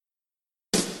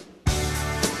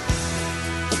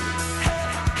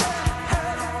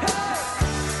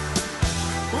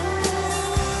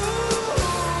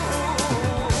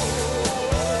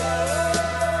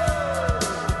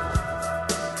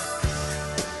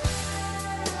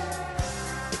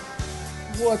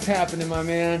What's happening, my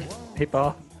man? Hey,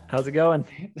 Paul. How's it going?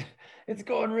 It's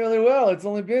going really well. It's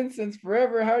only been since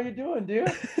forever. How are you doing,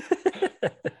 dude?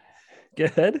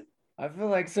 Good. I feel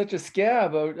like such a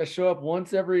scab. I show up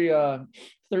once every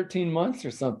 13 months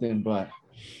or something, but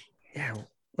Yeah,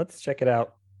 let's check it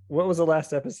out. What was the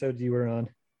last episode you were on?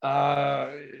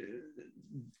 uh,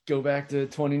 go back to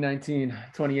 2019,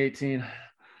 2018.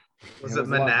 Was it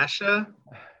Menasha?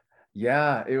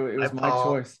 Yeah, it was Hi, my Paul.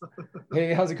 choice.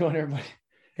 Hey, how's it going, everybody?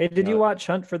 Hey, did you watch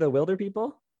Hunt for the Wilder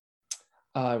People?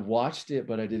 I watched it,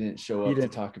 but I didn't show You up to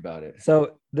didn't. talk about it.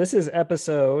 So this is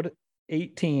episode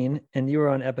 18, and you were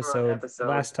on episode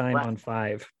last time on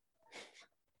 5.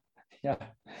 Yeah.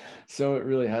 So it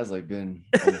really has been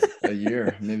almost a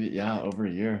year, maybe, over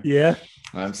a year. Yeah.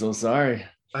 I'm so sorry.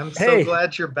 I'm Hey. so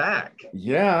glad you're back.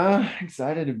 Yeah,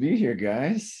 excited to be here,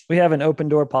 guys. We have an open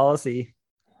door policy.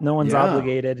 No one's Yeah.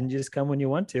 obligated, and you just come when you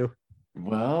want to.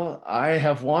 Well, I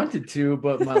have wanted to,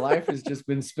 but my life has just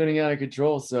been spinning out of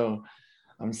control. So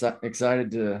I'm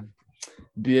excited to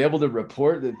be able to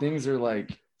report that things are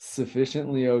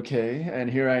sufficiently okay. And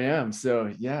here I am.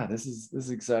 So yeah, this is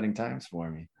exciting times for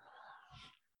me.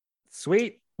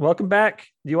 Sweet. Welcome back.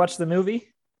 Do you watch the movie?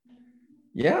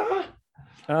 Yeah.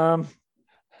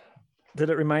 Did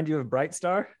it remind you of Bright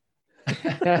Star?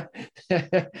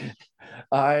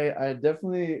 I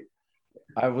definitely,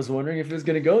 I was wondering if it was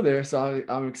going to go there. So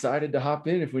I'm excited to hop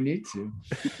in if we need to.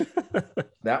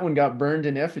 That one got burned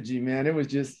in effigy, man. It was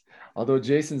just, although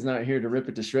Jason's not here to rip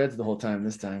it to shreds the whole time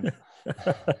this time.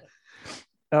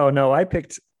 Oh, no, I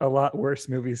picked a lot worse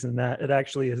movies than that. It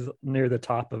actually is near the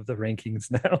top of the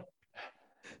rankings now.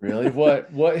 Really?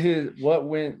 What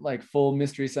went full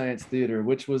Mystery Science Theater?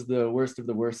 Which was the worst of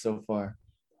the worst so far?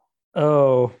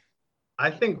 Oh, I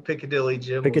think Piccadilly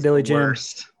Gym Piccadilly was the Gym.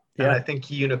 worst. And Yeah. I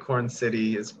think Unicorn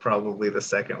City is probably the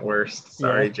second worst.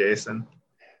 Sorry, Yeah. Jason.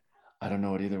 I don't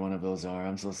know what either one of those are.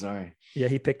 I'm so sorry. Yeah,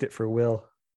 he picked it for Will.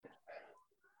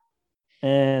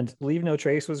 And Leave No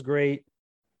Trace was great.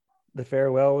 The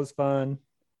Farewell was fun.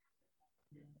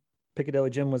 Piccadilly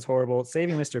Gym was horrible.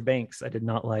 Saving Mr. Banks, I did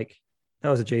not like. That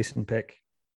was a Jason pick.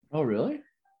 Oh, really?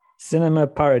 Cinema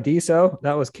Paradiso,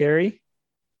 that was Carrie.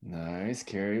 Nice,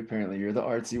 Carrie. Apparently you're the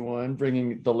artsy one,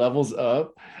 bringing the levels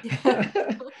up.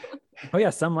 Oh,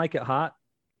 yeah, Some Like It Hot.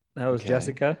 That was Okay.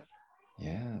 Jessica.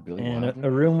 Yeah, Billy And Wilder.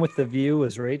 A Room with the View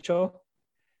was Rachel.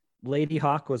 Lady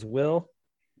Hawk was Will.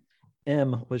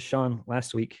 M was Sean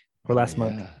last week or last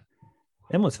month. Yeah.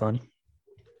 M was fun.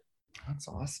 That's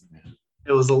awesome, man.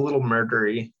 It was a little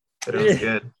murdery, but it was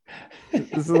good.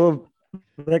 It was a little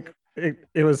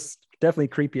it was definitely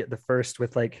creepy at the first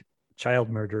with child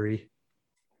murdery.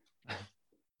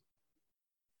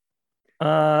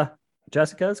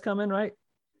 Jessica's coming, right?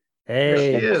 There she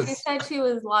Hey, is. She said she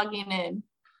was logging in.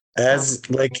 As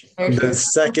There she the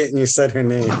is. second you said her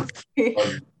name.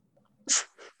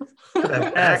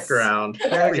 That background.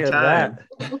 look Every at time.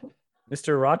 that.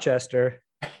 Mr. Rochester.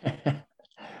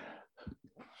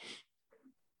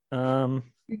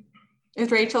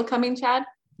 Is Rachel coming, Chad?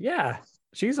 Yeah,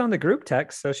 she's on the group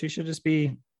text, so she should just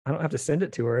be. I don't have to send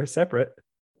it to her separate.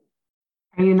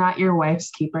 Are you not your wife's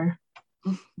keeper?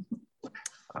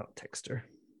 I'll text her.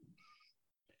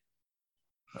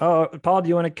 Oh, Paul, do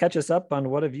you want to catch us up on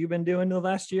what have you been doing the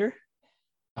last year?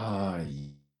 I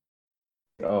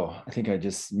think I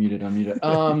just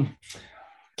unmuted.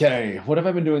 Okay, what have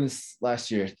I been doing this last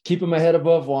year? Keeping my head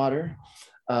above water.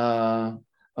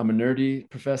 I'm a nerdy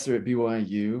professor at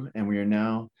BYU, and we are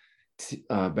now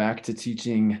back to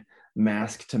teaching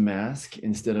mask to mask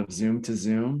instead of Zoom to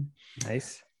Zoom.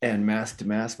 Nice. And mask to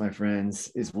mask, my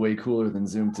friends, is way cooler than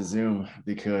Zoom to Zoom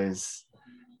because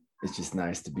it's just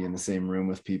nice to be in the same room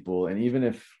with people. And even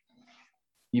if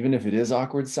it is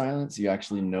awkward silence, you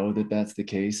actually know that that's the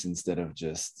case instead of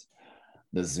just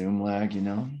the Zoom lag,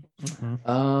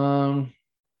 Mhm.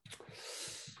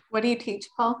 What do you teach,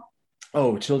 Paul?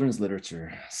 Oh, children's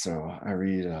literature. So I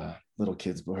read little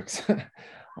kids books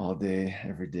all day,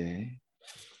 every day.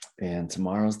 And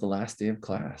tomorrow's the last day of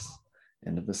class,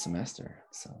 end of the semester.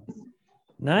 So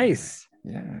Nice.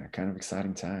 yeah, kind of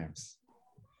exciting times.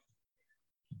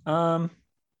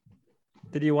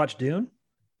 Did you watch Dune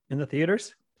in the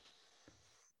theaters?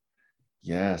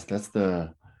 Yes, that's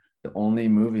the only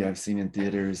movie I've seen in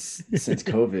theaters since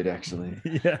COVID, actually.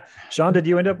 Yeah. Sean, did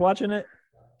you end up watching it?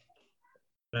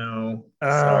 No. We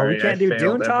Sorry, can't I do failed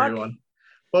Dune Talk? everyone.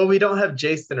 Well, we don't have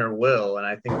Jason or Will, and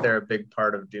I think they're a big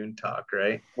part of Dune Talk,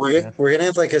 right? We're gonna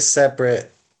have a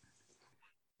separate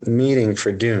meeting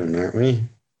for Dune, aren't we?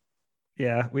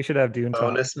 Yeah, we should have Dune Talk.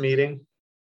 Bonus meeting.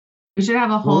 We should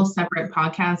have a whole Well- separate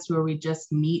podcast where we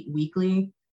just meet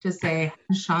weekly to say,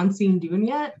 has Sean seen Dune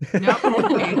yet? No.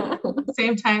 Okay.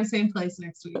 Same time, same place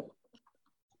next week.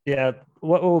 Yeah,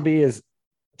 what will be is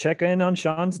check in on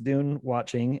Sean's Dune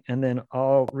watching, and then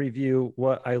I'll review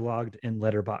what I logged in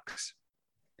Letterbox.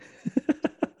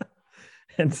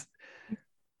 And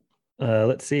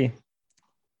let's see.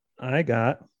 I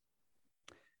got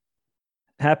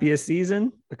Happiest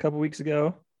Season a couple weeks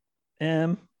ago.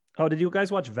 Oh, did you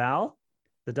guys watch Val,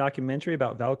 the documentary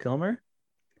about Val Kilmer?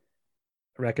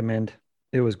 I recommend.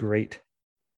 It was great.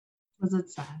 Was it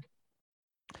sad?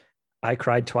 I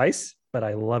cried twice, but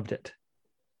I loved it.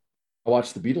 I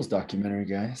watched the Beatles documentary,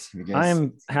 guys. Have you guys-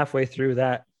 I'm halfway through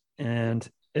that, and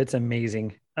it's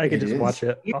amazing. I could It just is? watch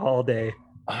it all day.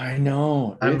 I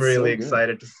know. I'm It's really so good.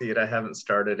 excited to see it. I haven't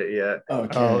started it yet.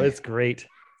 Okay. Oh, it's great.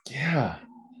 Yeah.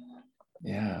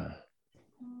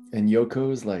 And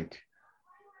Yoko's like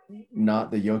not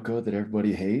the Yoko that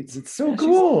everybody hates. It's so Yeah,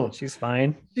 cool. She's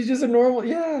fine. She's just a normal,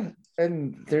 yeah.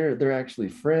 And they're actually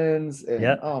friends. And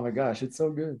Yep. oh my gosh, it's so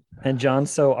good. And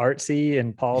John's so artsy,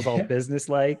 and Paul's all Yeah.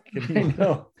 businesslike. I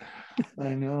know. I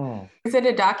know. Is it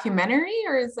a documentary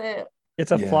or is it?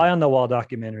 It's a Yeah. fly on the wall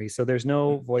documentary, so there's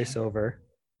no voiceover.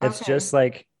 It's Okay. just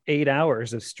like 8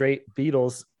 hours of straight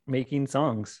Beatles making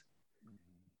songs.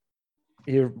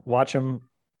 You watch them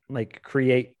like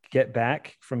create Get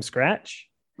Back from scratch,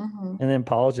 Mhm. and then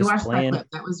Paul's I just watched that playing. clip.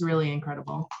 That was really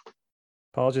incredible.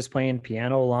 Paul's just playing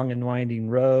piano, Long and Winding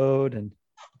Road, and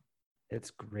it's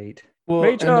great. Well,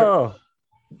 and Rachel,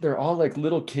 they're all like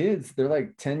little kids. They're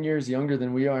like 10 years younger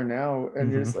than we are now.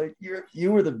 And you're Mhm. just like,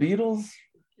 you were the Beatles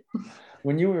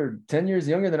when you were 10 years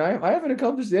younger than I am. I haven't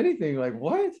accomplished anything. Like,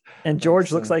 what? and George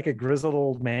so- looks like a grizzled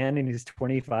old man, and he's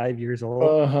 25 years old.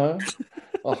 Uh-huh.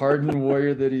 A hardened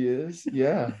warrior that he is.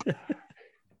 Yeah.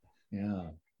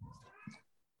 Yeah.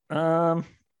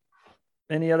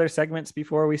 Any other segments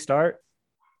before we start?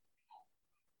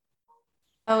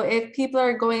 So if people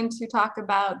are going to talk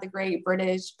about the Great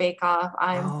British Bake Off,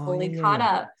 I'm Oh, fully yeah, caught yeah.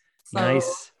 up. So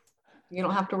Nice. you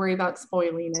don't have to worry about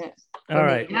spoiling it. All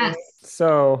right. Yes.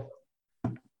 So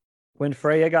when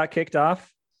Freya got kicked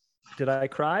off, did I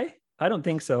cry? I don't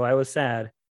think so. I was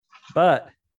sad. But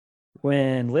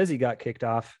when Lizzie got kicked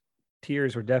off,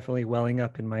 tears were definitely welling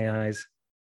up in my eyes.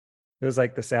 It was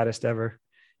like the saddest ever.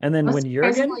 And then I was when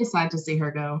Jurgen surprisingly sad to see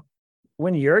her go.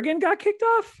 got kicked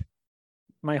off,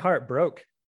 my heart broke.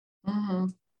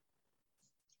 Mhm.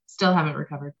 Still haven't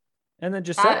recovered. And then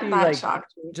Giuseppe That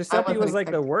shocked me. I Giuseppe wasn't was like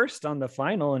the expecting- worst on the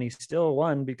final, and he still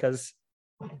won because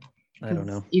I don't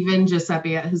know. Even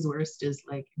Giuseppe at his worst is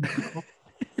like incredible.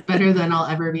 Better than I'll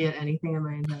ever be at anything in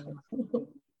my entire life.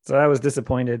 So I was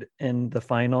disappointed in the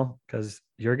final because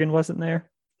Jurgen wasn't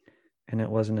there, and it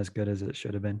wasn't as good as it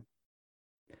should have been.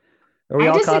 Are we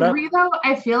I all caught up? disagree though.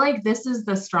 I feel like this is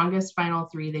the strongest final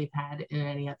three they've had in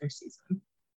any other season.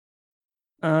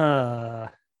 I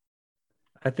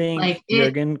think Like,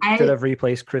 Jurgen could have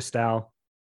replaced Cristal.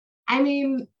 I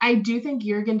mean, I do think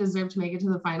Jurgen deserved to make it to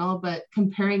the final, but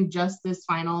comparing just this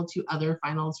final to other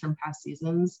finals from past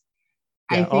seasons,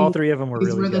 I Yeah, think all three of them were these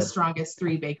really were the good. strongest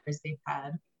three bakers they've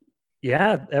had.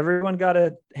 Yeah, everyone got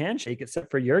a handshake except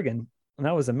for Jurgen, and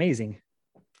that was amazing.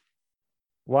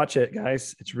 Watch it,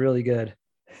 guys. It's really good.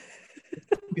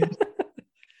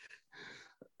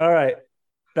 All right.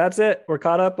 That's it. We're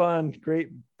caught up on Great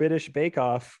British Bake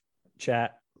Off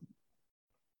chat.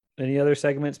 Any other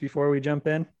segments before we jump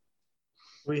in?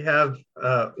 We have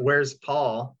Where's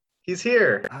Paul? He's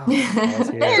here. Oh, Paul's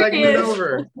here. There he Segment is.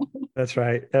 over. That's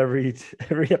right. Every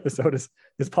episode is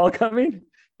Paul coming?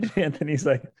 And then he's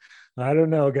like, I don't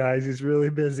know, guys. He's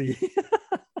really busy.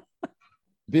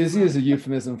 Busy is a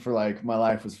euphemism for like my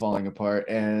life was falling apart.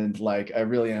 And like, I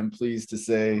really am pleased to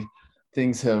say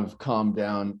things have calmed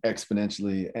down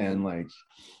exponentially. And like,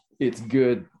 it's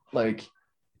good. Like,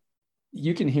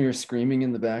 you can hear screaming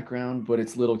in the background, but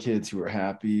it's little kids who are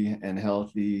happy and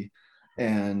healthy.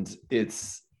 And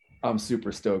I'm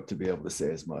super stoked to be able to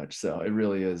say as much. So it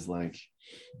really is like,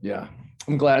 yeah,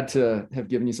 I'm glad to have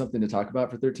given you something to talk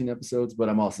about for 13 episodes, but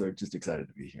I'm also just excited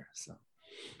to be here. So.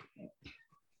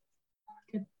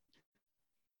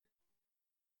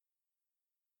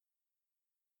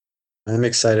 I'm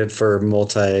excited for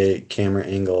multi-camera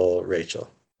angle Rachel.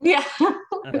 Yeah.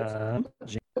 How'd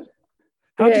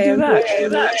you do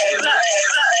that?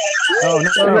 Oh,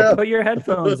 no. Put your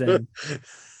headphones in.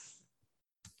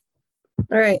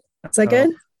 All right. Is that Oh.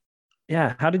 good?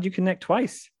 Yeah. How did you connect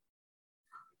twice?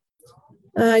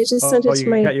 I just sent it to you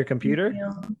my got your computer?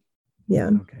 email. Yeah.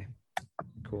 Okay.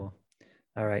 Cool.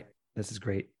 All right. This is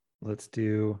great. Let's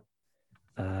do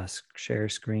share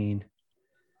screen.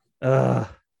 I'll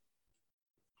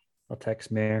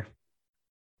text Mayor.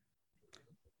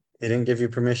 He didn't give you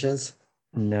permissions?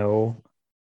 No.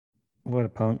 What a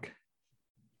punk.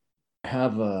 I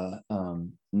have a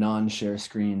non-share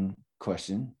screen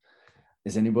question.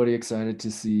 Is anybody excited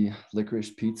to see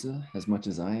Licorice Pizza as much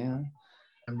as I am?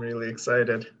 I'm really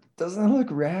excited. Doesn't that look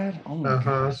rad? Oh my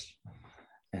Uh-huh. gosh.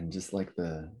 And just like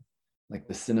the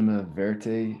cinema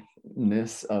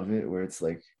verite-ness of it, where it's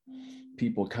like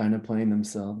people kind of playing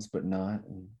themselves but not.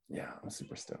 And yeah, I'm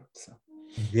super stoked. So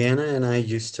Vienna and I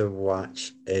used to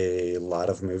watch a lot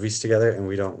of movies together, and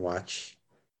we don't watch,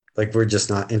 like, we're just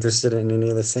not interested in any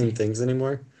of the same things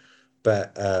anymore.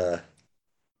 But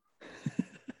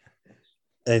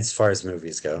as far as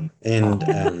movies go,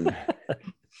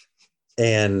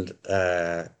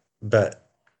 but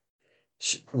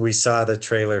we saw the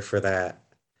trailer for that.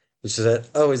 And she said,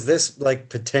 "Oh, is this like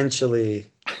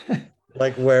potentially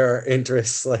like where our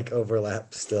interests like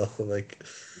overlap still?" Like,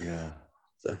 yeah.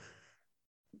 so.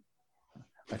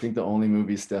 I think the only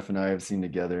movies Steph and I have seen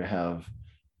together have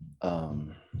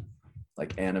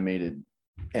like animated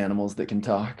animals that can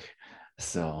talk.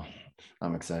 So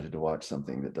I'm excited to watch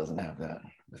something that doesn't have that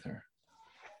with her.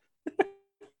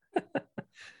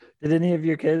 Did any of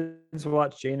your kids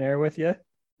watch Jane Eyre with you?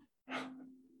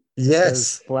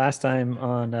 Yes. Last time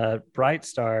on Bright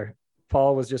Star,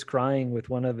 Paul was just crying with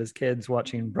one of his kids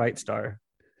watching Bright Star.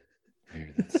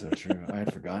 Dude, that's so true. I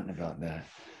had forgotten about that.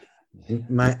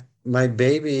 My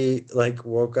baby like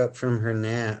woke up from her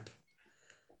nap,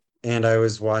 and I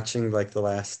was watching like the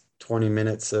last 20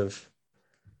 minutes of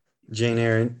Jane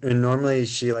Eyre, and normally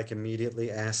she like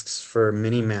immediately asks for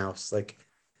Minnie Mouse, like,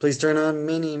 please turn on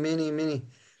Minnie.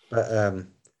 But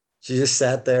she just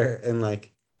sat there and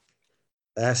like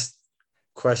asked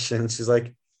questions. She's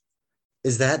like,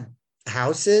 is that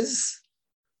houses?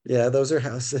 Yeah, those are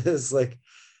houses. Like,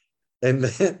 and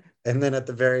then at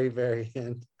the very, very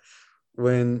end,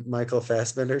 when Michael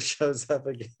Fassbender shows up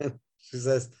again, she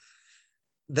says,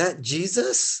 that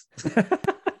Jesus?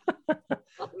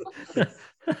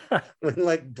 When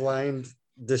like blind,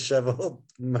 disheveled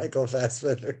Michael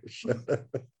Fassbender showed up.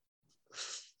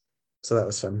 So that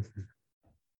was fun.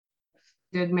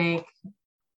 Did make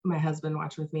my husband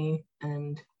watch with me,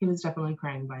 and he was definitely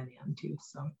crying by the end too.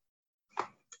 So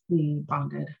we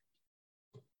bonded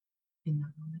in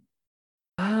that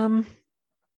moment.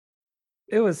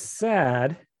 It was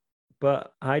sad,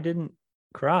 but I didn't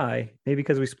cry. Maybe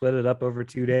because we split it up over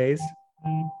 2 days.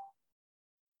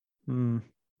 Rachel,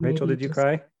 Maybe did you just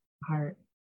cry? Heart.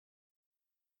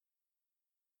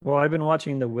 Well, I've been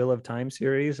watching the Wheel of Time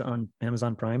series on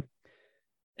Amazon Prime,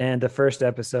 and the first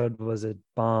episode was a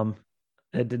bomb.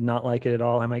 I did not like it at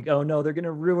all. I'm like, oh no, they're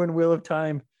gonna ruin Wheel of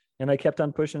Time, and I kept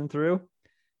on pushing through,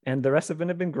 and the rest of it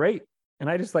have been great. And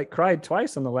I just like cried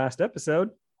twice on the last episode.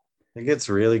 It gets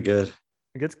really good.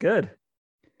 It gets good.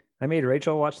 I made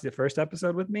Rachel watch the first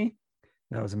episode with me.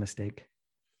 That was a mistake.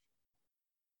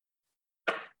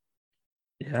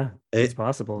 Yeah, it's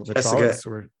possible. The Jessica, Trollocs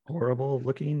were horrible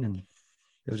looking, and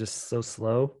it was just so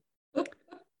slow.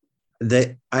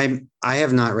 I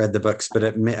have not read the books, but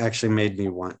it actually made me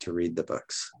want to read the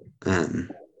books.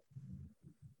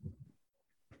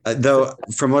 Though,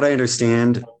 from what I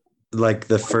understand, like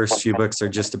the first few books are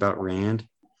just about Rand,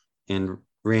 and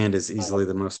Rand is easily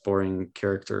the most boring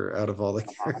character out of all the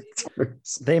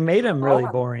characters. They made him really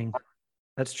boring.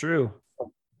 That's true,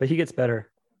 but he gets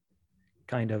better,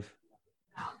 kind of.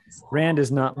 Rand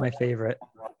is not my favorite.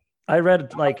 I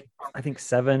read like I think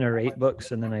 7 or 8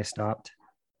 books, and then I stopped.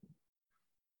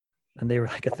 And they were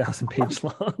like 1,000-page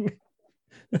long.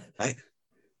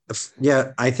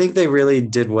 I think they really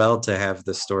did well to have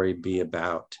the story be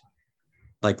about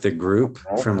like the group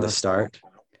from the start.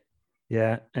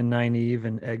 Yeah, and Nynaeve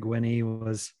and Egwene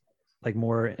was like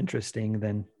more interesting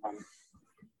than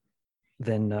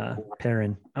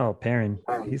Perrin. Oh, Perrin,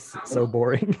 he's so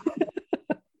boring.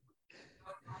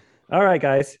 All right,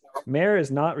 guys, Mare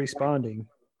is not responding.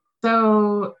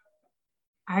 So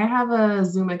I have a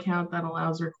Zoom account that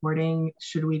allows recording.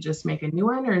 Should we just make a new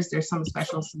one, or is there some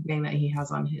special setting that he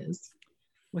has on his?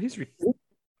 Well,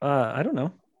 I don't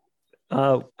know.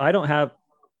 I don't have.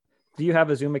 Do you have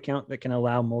a Zoom account that can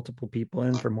allow multiple people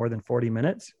in for more than 40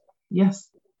 minutes? Yes.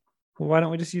 Well, why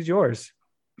don't we just use yours?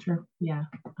 Sure. Yeah.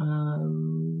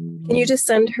 Can you just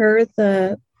send her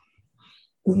the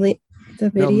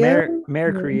video? No,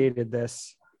 Mare created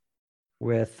this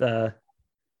with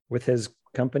his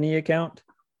company account,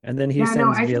 and then he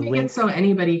sends me a link. So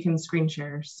anybody can screen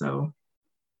share. So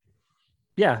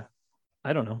yeah,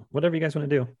 I don't know. Whatever you guys want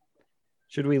to do.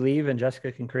 Should we leave and Jessica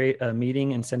can create a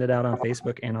meeting and send it out on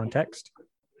Facebook and on text?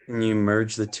 Can you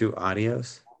merge the 2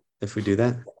 audios if we do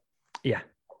that? Yeah.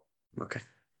 Okay.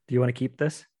 Do you want to keep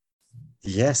this?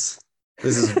 Yes.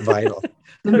 This is vital. That's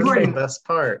the Important. best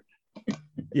part.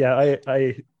 Yeah,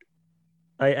 I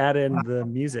add in the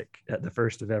music at the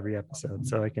first of every episode,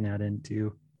 so I can add in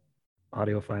 2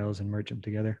 audio files and merge them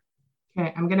together.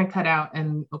 Okay, I'm gonna cut out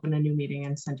and open a new meeting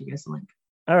and send you guys a link.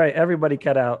 All right, everybody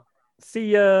cut out.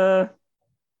 See ya.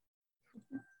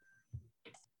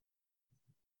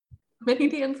 Mini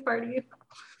dance party.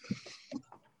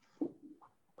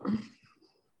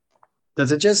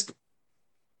 Does it just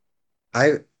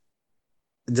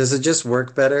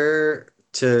work better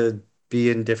to be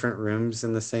in different rooms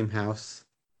in the same house?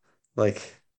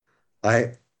 Like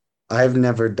I've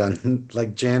never done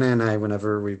like Jana and I,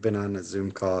 whenever we've been on a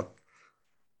Zoom call,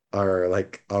 are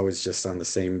like always just on the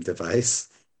same device.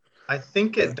 I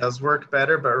think it does work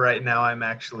better, but right now I'm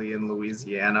actually in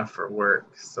Louisiana for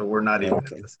work, so we're not even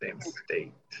Okay. in the same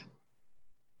state.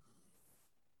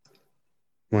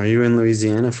 Why are you in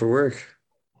Louisiana for work?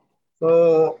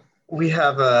 So we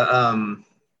have a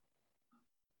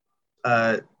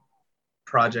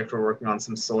project we're working on,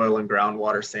 some soil and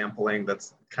groundwater sampling.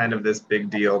 That's kind of this big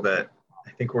deal that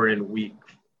I think we're in week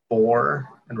 4,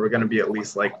 and we're going to be at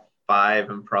least like 5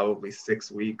 and probably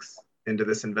 6 weeks into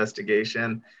this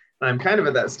investigation. And I'm kind of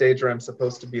at that stage where I'm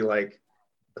supposed to be like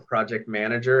the project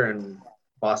manager and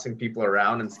bossing people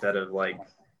around instead of like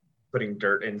putting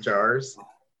dirt in jars.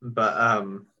 But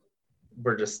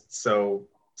we're just so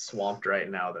swamped right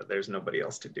now that there's nobody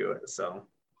else to do it. So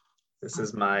this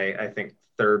is my, I think,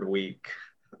 3rd week.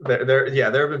 There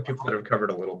have been people that have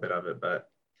covered a little bit of it, but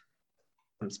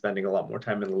I'm spending a lot more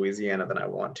time in Louisiana than I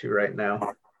want to right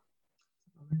now.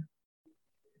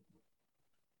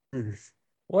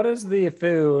 What is the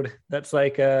food that's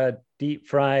like a deep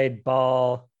fried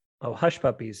ball? Oh, hush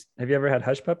puppies. Have you ever had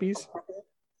hush puppies?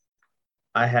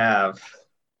 I have,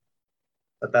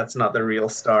 but that's not the real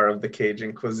star of the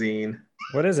Cajun cuisine.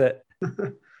 What is it?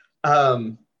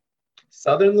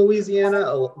 Southern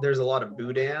Louisiana, there's a lot of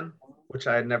boudin, which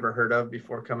I had never heard of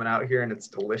before coming out here, and it's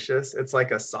delicious. It's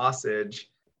like a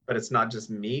sausage, but it's not just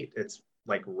meat. It's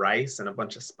like rice and a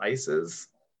bunch of spices,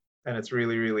 and it's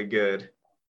really, really good.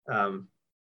 And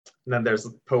then there's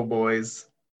po' boys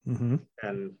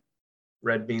and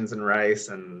red beans and rice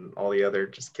and all the other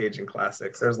just Cajun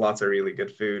classics. There's lots of really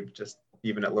good food, just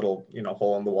even at little,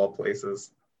 hole in the wall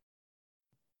places.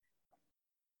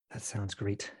 That sounds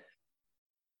great.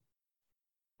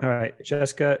 All right,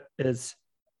 Jessica is,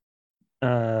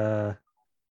 do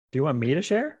you want me to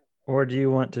share or do you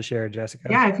want to share, Jessica?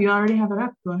 Yeah, if you already have it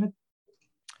up, go ahead.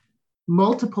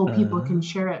 Multiple people can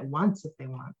share at once if they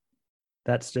want.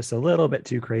 That's just a little bit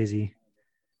too crazy.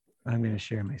 I'm going to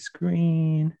share my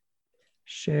screen,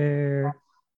 share,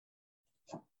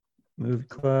 movie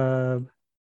club,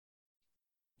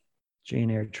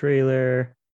 Jane Eyre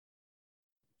trailer.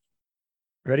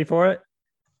 Ready for it?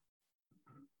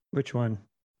 Which one?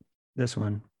 This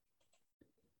one.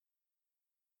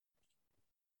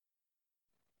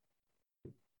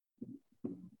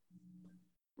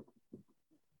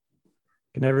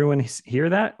 Can everyone hear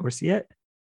that or see it?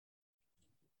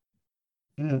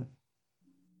 Yeah.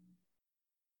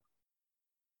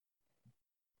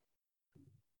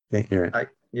 Can't hear it. I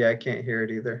can't hear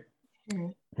it either.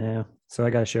 Yeah. So I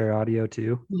got to share audio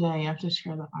too. Yeah, you have to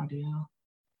share the audio.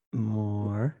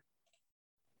 More.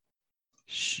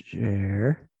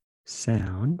 Share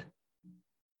sound.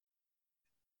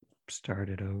 Start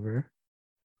it over.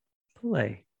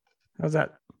 Play. How's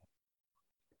that?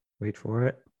 Wait for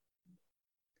it.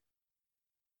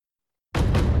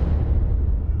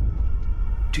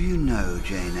 Do you know,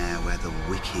 Jane Eyre, where the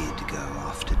wicked go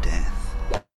after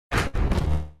death?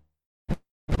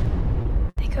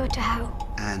 They go to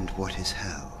hell. And what is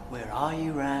hell? Where are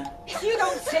you, Ran? If you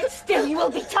don't sit still, you will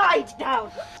be tied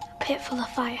down. A pit full of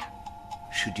fire.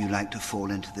 Should you like to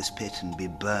fall into this pit and be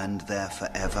burned there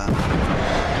forever?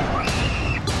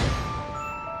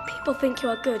 People think you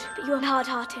are good, but you are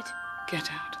hard-hearted. Get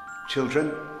out.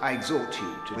 Children, I exhort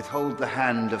you to withhold the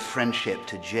hand of friendship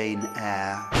to Jane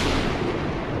Eyre.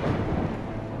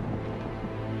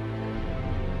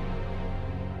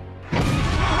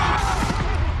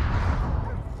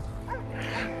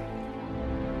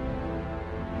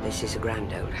 This is a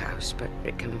grand old house, but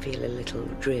it can feel a little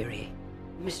dreary.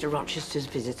 Mr. Rochester's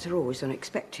visits are always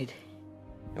unexpected.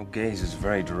 Your gaze is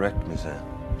very direct, Miss Eyre.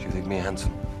 Do you think me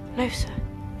handsome? No, sir.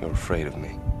 You're afraid of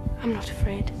me. I'm not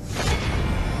afraid.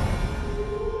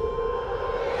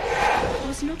 I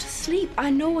was not asleep. I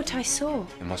know what I saw.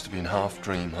 It must have been half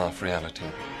dream, half reality.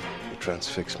 You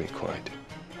transfix me quite.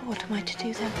 What am I to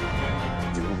do then?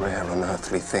 You rare,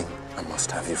 unearthly thing. I must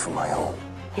have you for my own.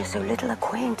 You're so little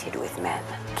acquainted with men.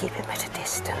 Keep him at a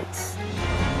distance.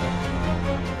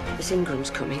 Miss Ingram's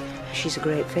coming. She's a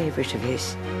great favourite of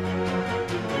his.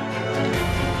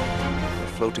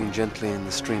 Floating gently in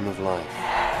the stream of life,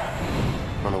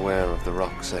 unaware of the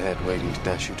rocks ahead waiting to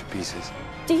dash you to pieces.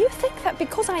 Do you think that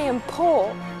because I am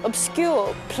poor,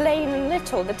 obscure, plain and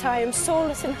little, that I am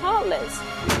soulless and heartless?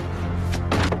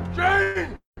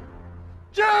 Jane!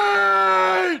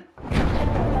 Jane!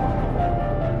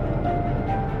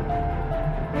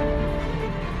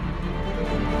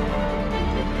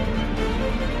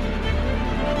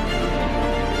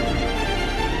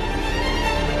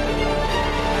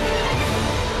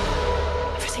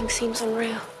 Everything seems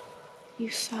unreal. You,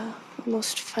 sir,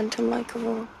 most phantom-like of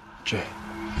all. Jane.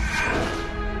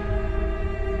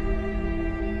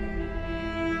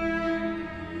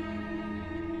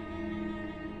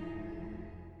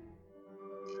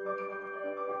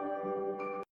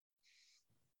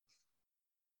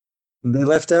 They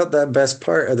left out that best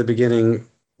part at the beginning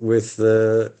with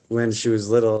the when she was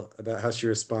little about how she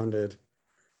responded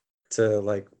to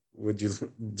like, do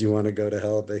you want to go to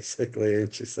hell, basically?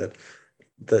 And she said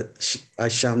that I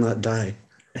shall not die.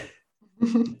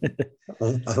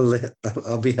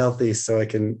 I'll be healthy so I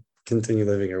can continue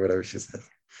living, or whatever she said.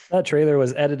 That trailer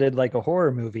was edited like a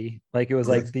horror movie, like it was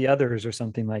like The Others or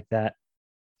something like that.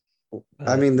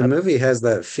 I mean, the movie has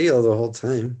that feel the whole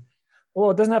time. Well,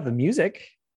 it doesn't have the music,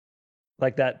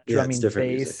 like that drumming it's different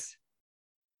bass. music.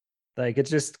 Like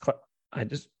it's just,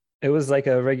 it was like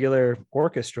a regular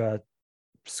orchestra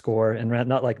score and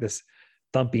not like this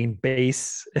thumping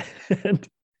bass and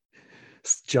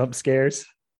jump scares.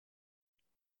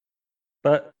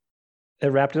 But it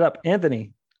wrapped it up.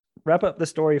 Anthony, wrap up the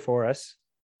story for us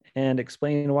and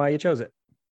explain why you chose it.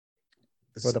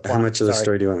 Or the plot. How much of the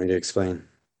story do you want me to explain?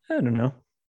 I don't know.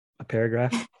 A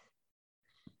paragraph.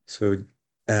 So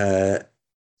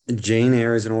Jane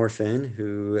Eyre is an orphan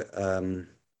who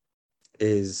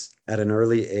is at an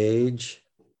early age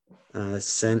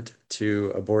sent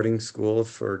to a boarding school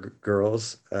for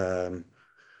girls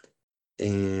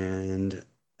and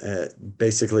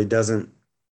basically doesn't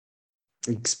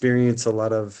experience a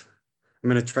lot of, I'm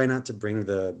going to try not to bring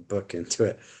the book into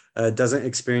it, doesn't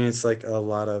experience like a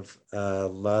lot of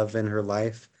love in her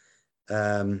life,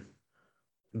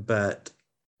 but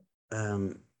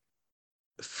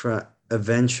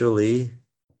eventually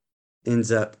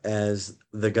ends up as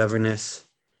the governess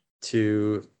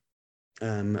to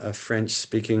a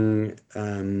French-speaking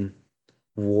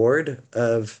ward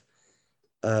of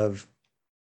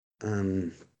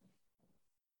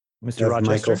Mr. Rochester.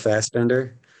 Michael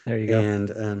Fassbender. There you go.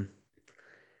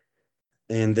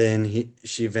 And then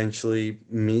she eventually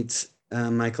meets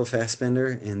Michael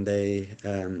Fassbender, and they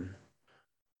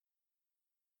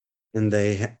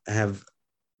have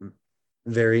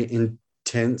very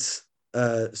intense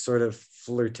sort of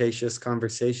flirtatious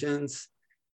conversations,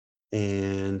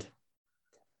 and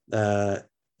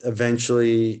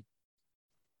eventually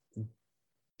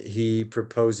he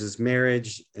proposes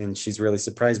marriage, and she's really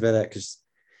surprised by that because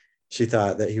she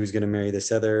thought that he was going to marry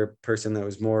this other person that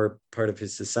was more part of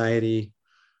his society.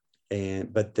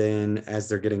 But then as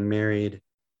they're getting married,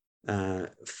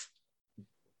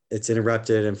 it's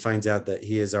interrupted and finds out that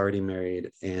he is already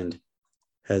married and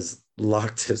has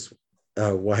locked his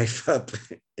wife up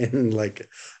in like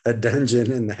a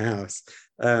dungeon in the house.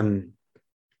 And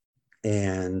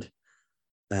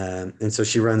so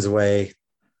she runs away.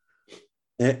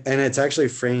 And it's actually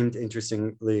framed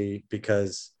interestingly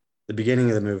because the beginning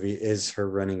of the movie is her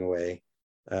running away.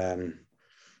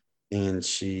 And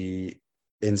she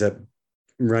ends up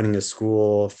running a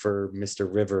school for Mr.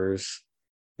 Rivers,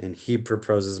 and he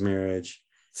proposes marriage.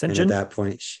 St. And John? at that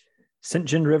point, St.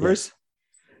 John Rivers?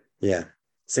 Yeah.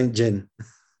 St. John.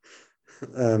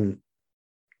 And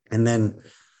then,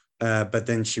 but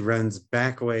then she runs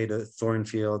back away to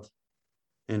Thornfield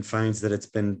and finds that it's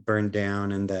been burned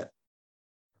down, and that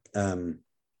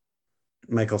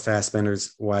Michael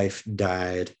Fassbender's wife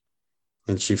died,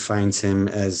 and she finds him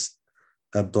as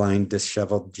a blind,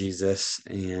 disheveled Jesus,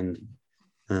 and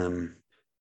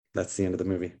that's the end of the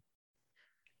movie.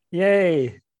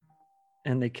 Yay!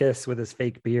 And they kiss with his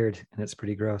fake beard, and it's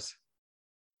pretty gross.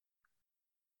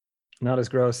 Not as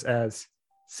gross as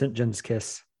St. John's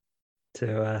kiss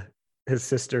to his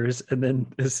sisters, and then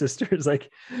his sister's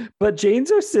like, "But Jane's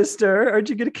her sister. Aren't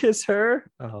you gonna kiss her?"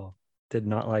 Oh, did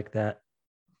not like that.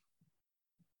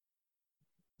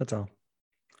 That's all.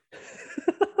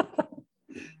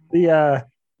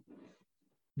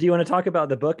 Do you want to talk about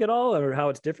the book at all, or how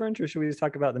it's different, or should we just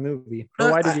talk about the movie?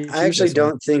 Or why did you? I actually choose this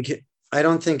one? don't think I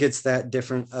don't think it's that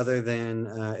different, other than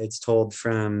it's told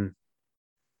from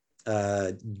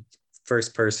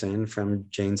first person, from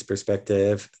Jane's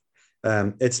perspective.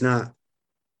 It's not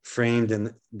framed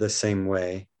in the same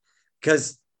way.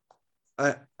 Because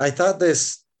I thought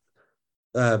this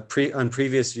on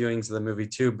previous viewings of the movie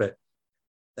too, but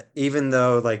even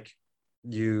though like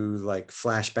you like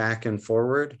flash back and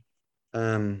forward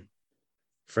from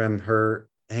her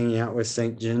hanging out with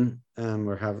Saint John,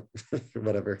 or how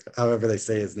however they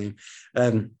say his name,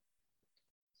 in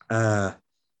a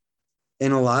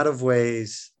lot of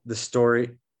ways the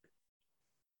story,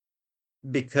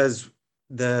 because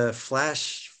the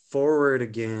flash forward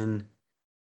again,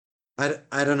 I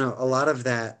don't know, a lot of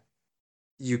that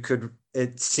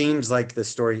it seems like the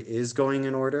story is going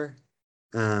in order,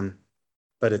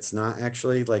 but it's not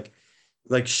actually. Like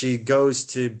she goes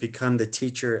to become the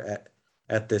teacher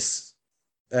at his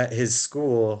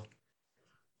school,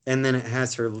 and then it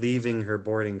has her leaving her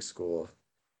boarding school,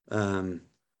 and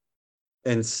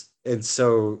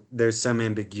so there's some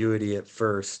ambiguity at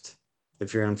first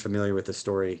if you're unfamiliar with the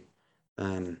story.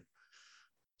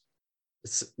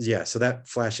 So that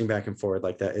flashing back and forward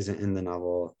like that isn't in the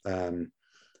novel.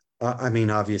 I mean,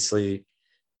 obviously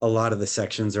a lot of the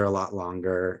sections are a lot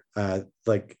longer.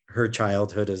 Like her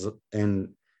childhood is a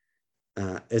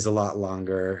lot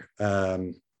longer.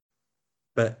 And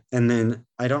then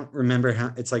I don't remember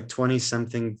how, it's like 20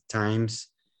 something times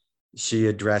she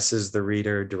addresses the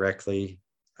reader directly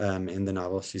in the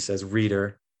novel. She says,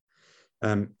 reader.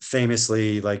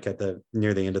 Famously, like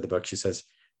near the end of the book, she says,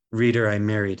 reader, I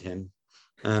married him.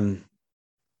 And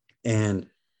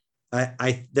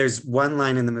I there's one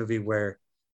line in the movie where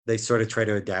they sort of try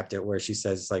to adapt it, where she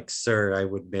says like, sir, I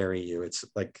would marry you. It's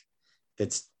like,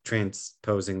 it's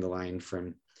transposing the line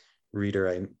from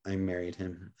reader, I married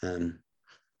him.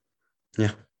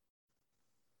 Yeah.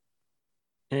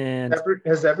 And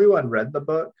has everyone read the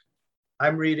book?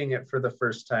 I'm reading it for the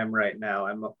first time right now.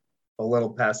 I'm a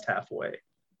little past halfway,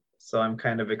 so I'm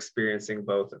kind of experiencing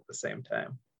both at the same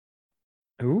time.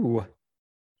 Ooh,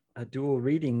 a dual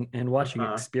reading and watching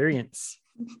experience.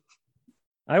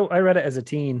 I read it as a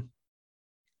teen.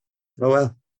 Oh,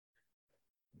 well.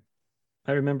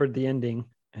 I remembered the ending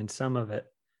and some of it,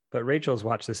 but Rachel's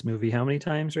watched this movie how many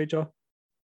times, Rachel?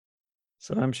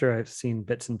 So I'm sure I've seen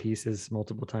bits and pieces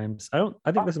multiple times. I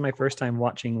think this is my first time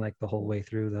watching like the whole way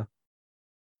through though.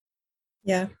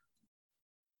 Yeah.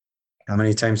 How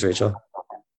many times, Rachel?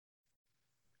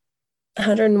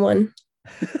 101.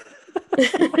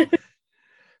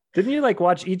 Didn't you like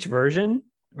watch each version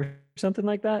or something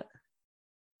like that?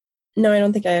 No, I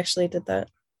don't think I actually did that.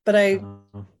 But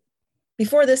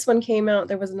before this one came out,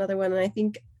 there was another one,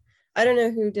 and I don't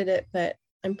know who did it, but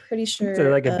I'm pretty sure it's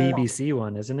like a BBC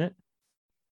one, isn't it?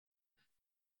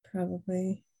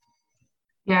 Probably.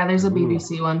 Yeah, there's a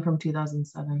BBC one from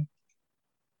 2007.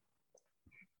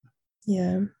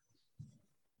 Yeah.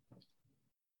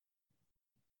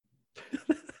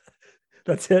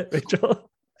 That's it,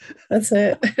 Rachel. That's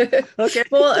it. Okay.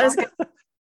 Well,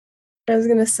 I was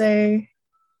gonna say,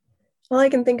 all I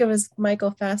can think of is Michael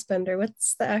Fassbender.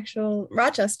 What's the actual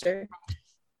Rochester?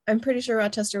 I'm pretty sure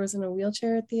Rochester was in a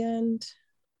wheelchair at the end.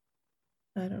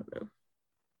 I don't know.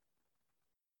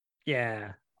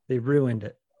 Yeah, they ruined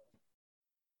it.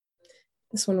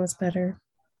 This one was better.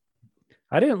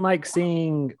 I didn't like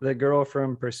seeing the girl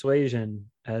from Persuasion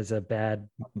as a bad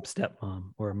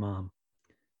stepmom or mom.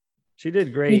 She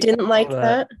did great. You didn't like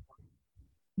that?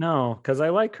 No, because I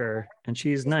like her and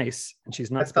she's nice and she's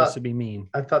not supposed to be mean.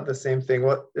 I thought the same thing.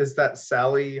 What is that?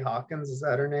 Sally Hawkins? Is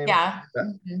that her name? Yeah.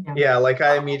 Yeah, like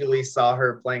I immediately saw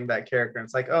her playing that character. And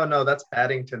it's like, oh no, that's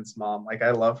Paddington's mom. Like I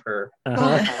love her.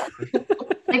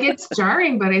 Like it's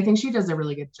jarring, but I think she does a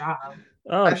really good job.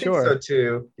 Oh, I think so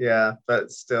too. Yeah,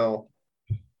 but still,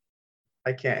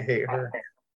 I can't hate her.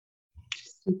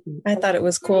 I thought it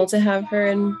was cool to have her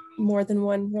in more than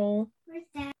one role.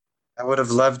 I would have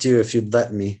loved you if you'd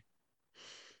let me.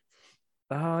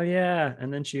 Oh, yeah.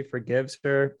 And then she forgives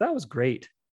her. That was great.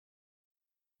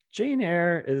 Jane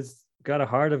Eyre is got a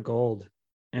heart of gold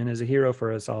and is a hero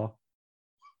for us all.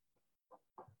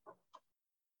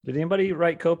 Did anybody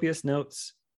write copious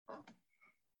notes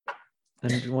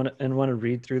and want to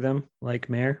read through them like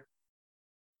Mare?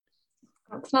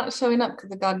 It's not showing up because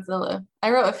of Godzilla.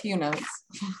 I wrote a few notes.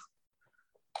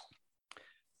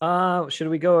 Should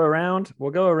we go around?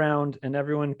 We'll go around and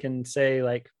everyone can say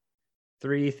like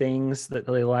 3 things that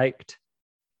they liked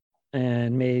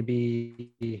and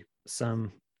maybe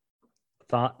some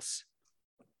thoughts.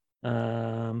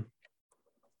 Who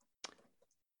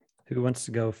wants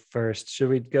to go first? Should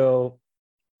we go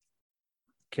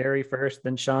Carrie first,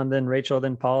 then Sean, then Rachel,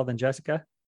 then Paul, then Jessica?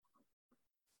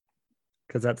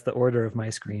 Because that's the order of my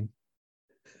screen.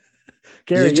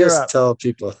 Carrie, you just you're up. Tell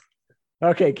people.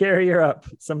 Okay, Carrie, you're up.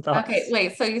 Some thoughts. Okay,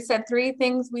 wait. So you said 3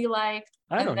 things we liked.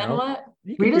 I don't then know. what?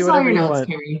 You can Read do us all whatever your you notes, want.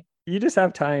 Carrie. You just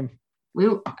have time. We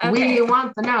Okay.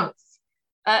 want the notes.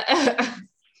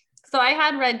 So I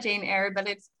had read Jane Eyre, but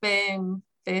it's been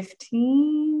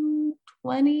 15,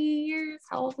 20 years.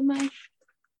 How old am I?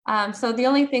 So the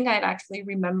only thing I'd actually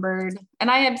remembered, and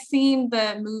I had seen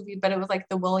the movie, but it was like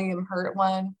the William Hurt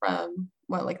one from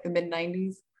like the mid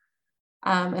 90s.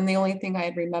 And the only thing I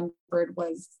had remembered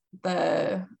was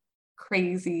the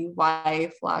crazy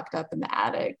wife locked up in the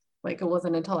attic. Like it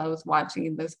wasn't until I was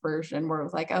watching this version where it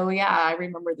was like, oh yeah, I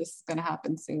remember this is gonna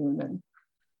happen soon, and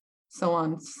so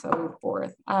on and so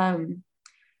forth.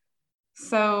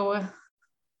 So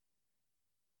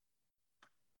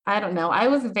I don't know. I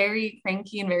was very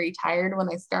cranky and very tired when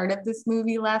I started this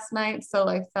movie last night. So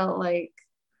I felt like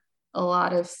a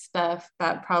lot of stuff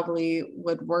that probably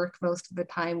would work most of the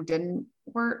time didn't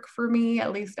work for me,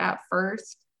 at least at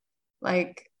first.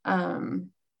 Like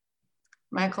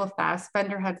Michael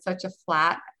Fassbender had such a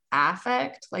flat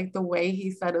affect. Like the way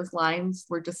he said his lines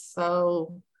were just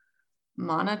so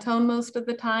monotone most of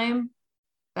the time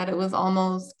that it was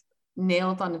almost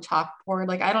nailed on a chalkboard.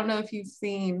 Like I don't know if you've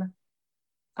seen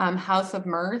House of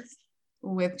Mirth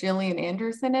with Gillian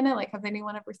Anderson in it. Like, has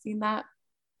anyone ever seen that?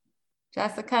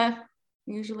 Jessica,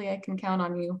 usually I can count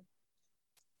on you.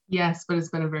 Yes, but it's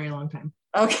been a very long time.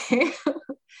 Okay.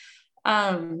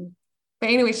 But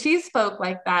anyway, she spoke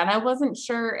like that. And I wasn't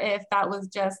sure if that was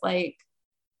just like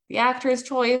the actor's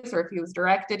choice or if he was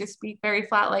directed to speak very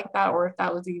flat like that, or if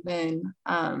that was even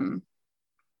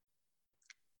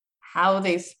how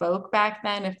they spoke back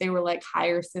then. If they were like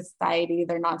higher society,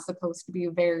 they're not supposed to be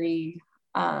very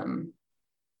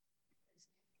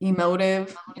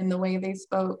emotive in the way they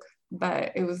spoke,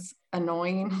 but it was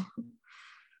annoying.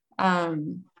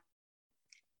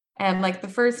 And like the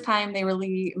first time they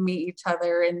really meet each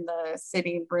other in the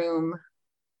sitting room,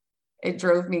 it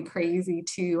drove me crazy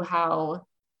too, how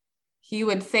he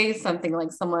would say something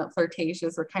like somewhat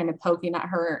flirtatious or kind of poking at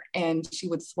her and she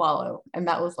would swallow. And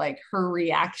that was like her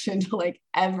reaction to like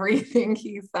everything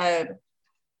he said.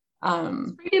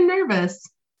 Freaking nervous.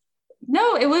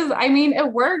 No, it was, I mean,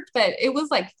 it worked, but it was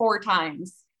like four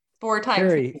times.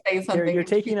 Carrie, say something. Carrie, you're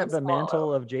taking up the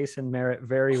mantle of Jason Merritt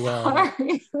very well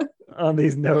on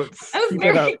these notes. I was Keep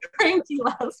very cranky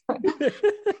last night.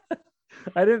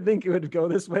 I didn't think it would go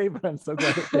this way, but I'm so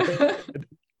glad it did.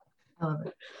 I love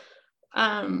it.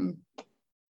 And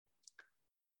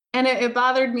it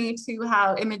bothered me too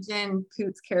how Imogen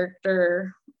Poots'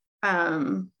 character,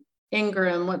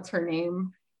 Ingram, what's her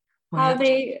name? How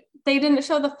they didn't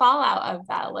show the fallout of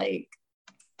that. Like,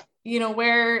 you know,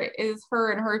 where is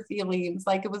her and her feelings?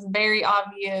 Like it was very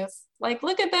obvious. Like,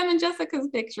 look at them in Jessica's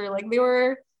picture. Like they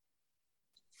were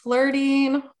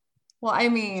flirting. Well, I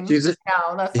mean, he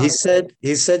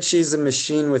said she's a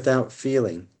machine without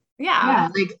feeling. Yeah,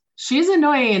 like she's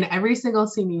annoying in every single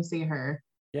scene you see her.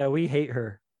 Yeah, we hate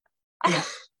her. Yeah.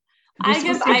 I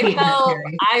guess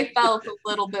I felt a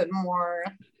little bit more.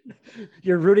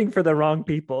 You're rooting for the wrong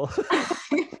people.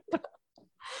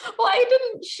 Why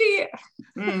didn't she?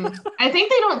 I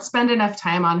think they don't spend enough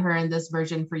time on her in this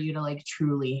version for you to like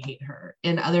truly hate her.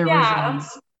 In other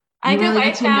versions, you really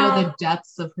get to know the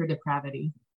depths of her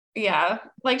depravity. Yeah,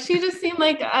 like she just seemed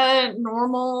like a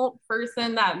normal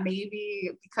person that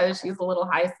maybe because she's a little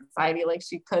high society, like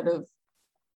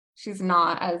she's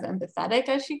not as empathetic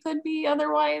as she could be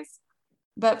otherwise.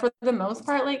 But for the most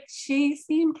part, like she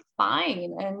seemed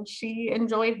fine and she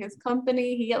enjoyed his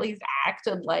company. He at least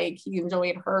acted like he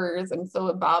enjoyed hers. And so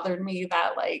it bothered me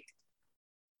that like,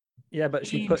 yeah, but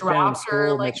she put down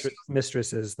school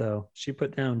mistresses though. She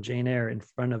put down Jane Eyre in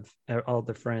front of all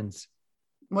the friends.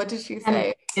 What did she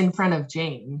say? In front of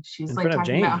Jane. She's like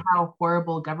talking about how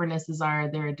horrible governesses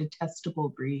are. They're a detestable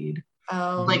breed.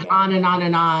 Oh, like on and on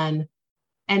and on.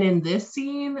 And in this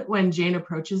scene, when Jane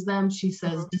approaches them, she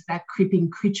says, "Does that creeping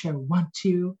creature want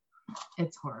to?"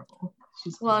 It's horrible. She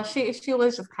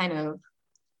was just kind of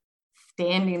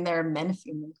standing there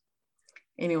menacing.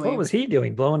 Anyway, what was he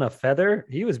doing? Blowing a feather?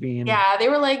 He was being. Yeah, they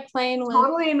were like playing with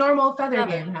totally normal feather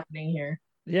game happening here.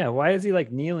 Yeah, why is he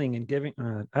like kneeling and giving?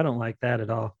 I don't like that at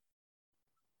all.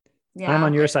 Yeah, I'm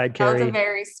on your side, Carrie. That was a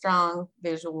very strong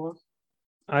visual.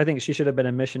 I think she should have been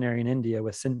a missionary in India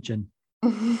with St. John.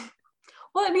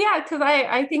 Well, yeah, because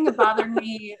I think it bothered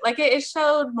me. Like it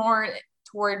showed more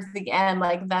towards the end,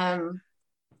 like them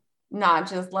not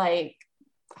just like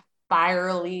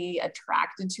virally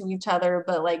attracted to each other,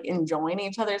 but like enjoying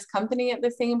each other's company at the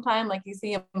same time. Like you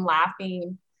see them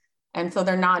laughing, and so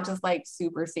they're not just like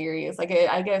super serious. Like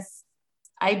I guess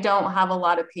I don't have a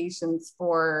lot of patience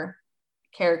for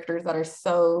characters that are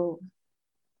so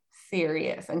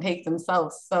serious and take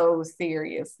themselves so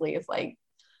seriously. It's like,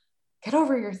 get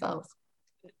over yourself.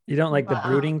 You don't like the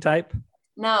brooding type?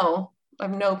 No, I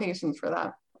have no patience for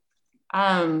that.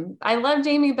 I love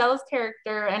Jamie Bell's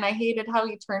character, and I hated how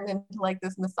he turned into like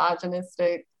this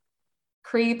misogynistic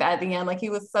creep at the end. Like, he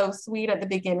was so sweet at the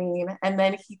beginning, and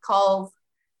then he calls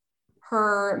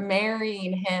her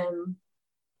marrying him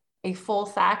a full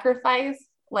sacrifice.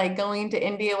 Like, going to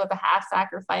India was a half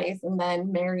sacrifice, and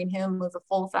then marrying him was a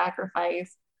full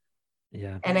sacrifice.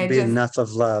 Yeah. And it be just enough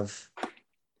of love.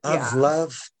 Of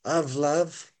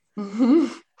love.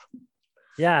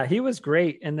 Yeah, he was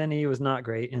great, and then he was not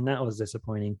great, and that was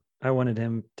disappointing. I wanted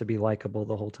him to be likable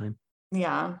the whole time.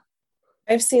 Yeah.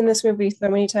 I've seen this movie so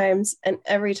many times, and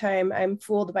every time I'm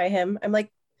fooled by him. I'm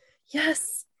like,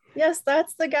 yes,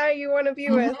 that's the guy you want to be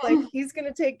with. Like, he's going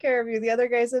to take care of you. The other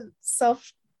guy's a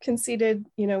self-conceited,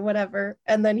 whatever.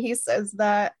 And then he says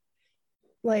that,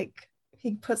 like,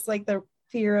 he puts like the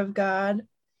fear of God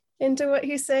into what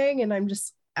he's saying, and I'm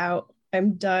just out.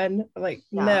 I'm done. Like,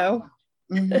 no.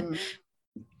 Mm-hmm.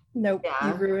 Nope,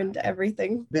 you ruined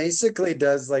everything. Basically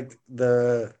does like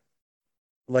the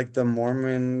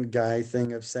Mormon guy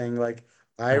thing of saying like,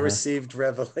 I received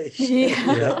revelation.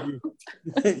 Yeah.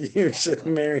 You should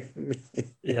marry me.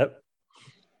 Yep.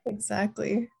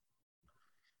 Exactly.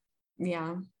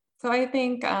 Yeah. So I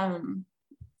think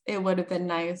it would have been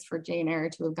nice for Jane Eyre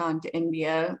to have gone to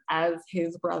India as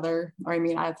his brother, or I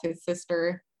mean as his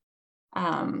sister.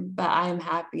 But I'm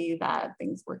happy that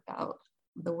things worked out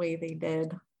the way they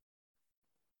did.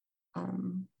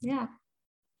 Yeah.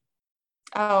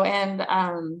 Oh,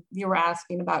 and you were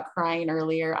asking about crying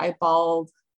earlier. I bawled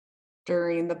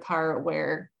during the part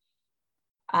where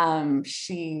I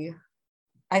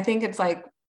think it's like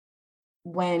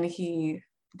when the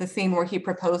scene where he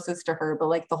proposes to her, but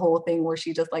like the whole thing where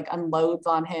she just like unloads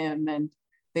on him, and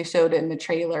they showed it in the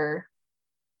trailer.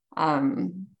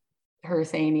 Her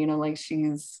saying, like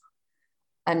she's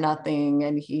a nothing,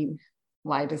 and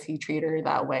why does he treat her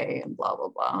that way, and blah, blah,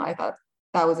 blah. I thought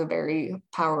that was a very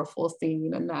powerful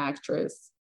scene, and the actress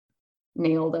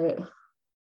nailed it.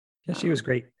 Yeah, she was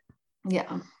great.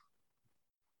 Yeah.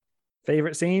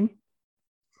 Favorite scene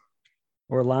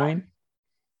or line?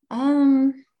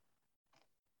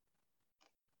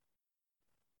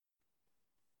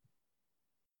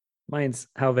 Mine's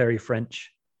how very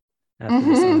French. That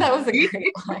was a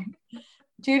great line.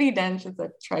 Judi Dench is a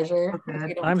treasure.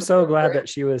 I'm so glad that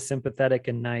she was sympathetic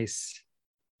and nice,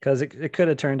 because it could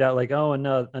have turned out like, oh,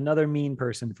 another mean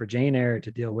person for Jane Eyre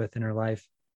to deal with in her life.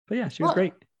 But yeah, she was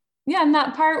great. Yeah, and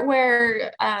that part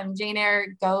where Jane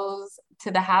Eyre goes to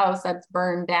the house that's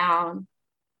burned down,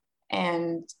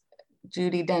 and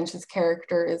Judi Dench's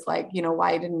character is like,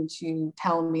 why didn't you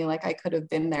tell me? Like, I could have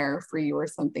been there for you or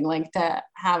something. Like, to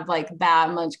have like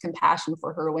that much compassion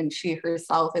for her when she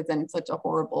herself is in such a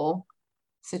horrible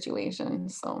situation.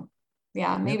 So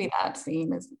yeah, maybe that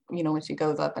scene is, when she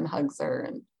goes up and hugs her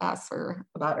and asks her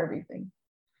about everything.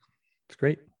 It's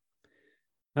great.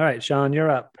 All right, Sean,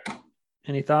 you're up.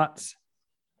 Any thoughts?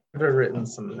 I've written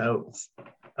some notes.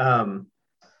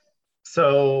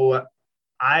 So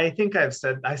I think I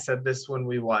said this when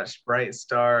we watched Bright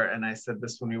Star, and I said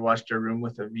this when we watched A Room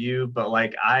with a View, but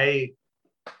like I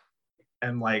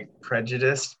am like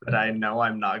prejudiced, but I know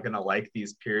I'm not gonna like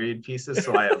these period pieces,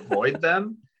 so I avoid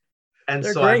them. And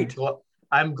they're so great.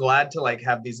 I'm glad to like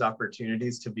have these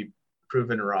opportunities to be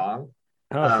proven wrong.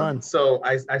 Oh, fun. So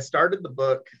I started the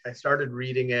book, I started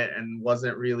reading it and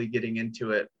wasn't really getting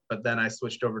into it, but then I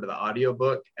switched over to the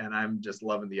audiobook, and I'm just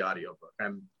loving the audiobook.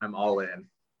 I'm all in.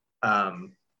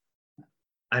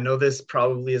 I know this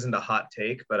probably isn't a hot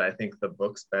take, but I think the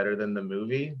book's better than the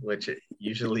movie, which it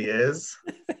usually is.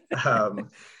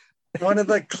 One of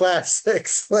the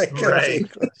classics, like right.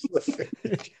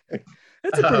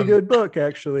 It's a pretty good book,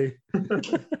 actually.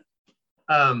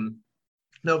 No,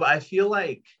 but I feel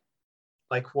like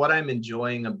what I'm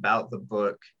enjoying about the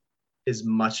book is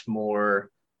much more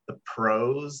the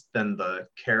prose than the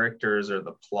characters or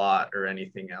the plot or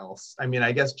anything else. I mean,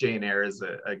 I guess Jane Eyre is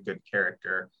a good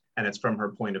character, and it's from her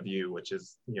point of view, which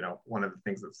is, one of the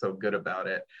things that's so good about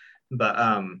it.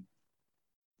 But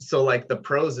so like the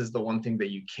prose is the one thing that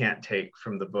you can't take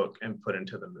from the book and put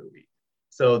into the movie.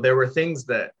 So there were things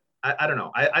that I don't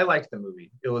know. I liked the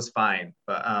movie. It was fine,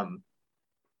 but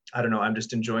I don't know. I'm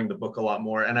just enjoying the book a lot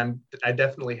more, and I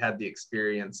definitely had the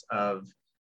experience of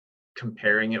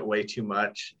comparing it way too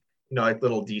much. Like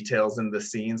little details in the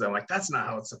scenes. I'm like, that's not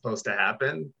how it's supposed to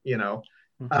happen.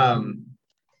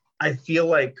 I feel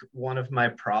like one of my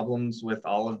problems with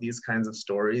all of these kinds of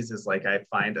stories is like I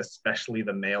find especially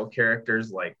the male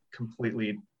characters like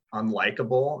completely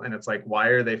unlikable, and it's like, why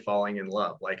are they falling in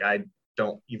love? Like, I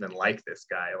don't even like this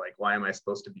guy. Like, why am I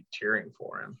supposed to be cheering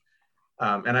for him?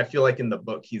 And I feel like in the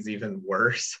book, he's even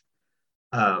worse.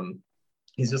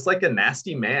 He's just like a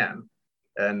nasty man.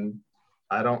 And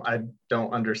I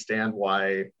don't understand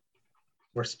why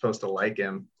we're supposed to like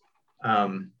him.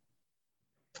 But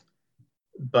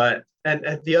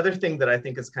the other thing that I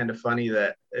think is kind of funny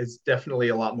that is definitely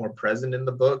a lot more present in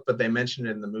the book, but they mention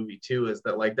it in the movie too, is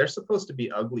that like they're supposed to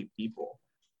be ugly people.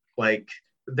 Like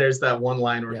there's that one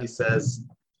line where he says,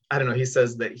 I don't know, he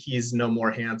says that he's no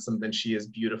more handsome than she is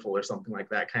beautiful or something like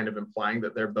that, kind of implying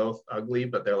that they're both ugly,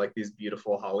 but they're like these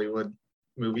beautiful Hollywood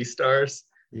movie stars.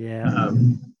 Yeah.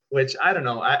 Which I don't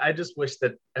know. I just wish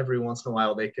that every once in a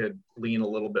while they could lean a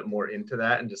little bit more into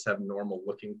that and just have normal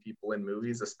looking people in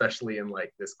movies, especially in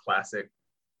like this classic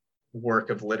work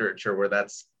of literature where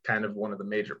that's kind of one of the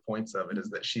major points of it, is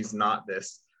that she's not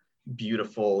this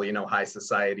beautiful, you know, high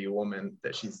society woman,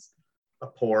 that she's a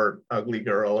poor, ugly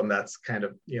girl. And that's kind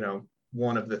of, you know,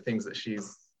 one of the things that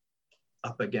she's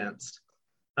up against.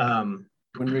 When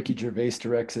Ricky Gervais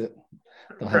directs it,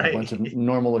 they'll have a bunch of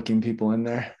normal looking people in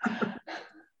there.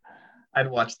 I'd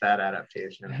watch that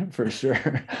adaptation. For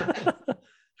sure.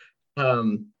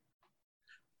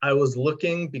 I was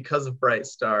looking because of Bright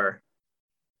Star.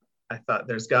 I thought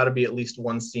there's got to be at least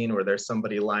one scene where there's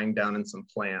somebody lying down in some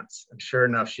plants. And sure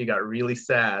enough, she got really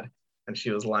sad and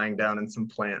she was lying down in some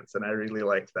plants. And I really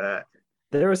liked that.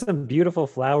 There were some beautiful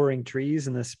flowering trees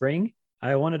in the spring.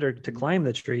 I wanted her to climb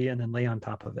the tree and then lay on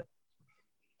top of it.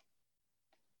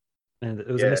 And it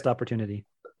was a missed opportunity.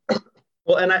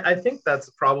 Well, and I think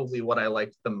that's probably what I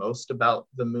liked the most about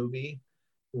the movie,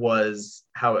 was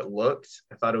how it looked.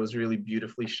 I thought it was really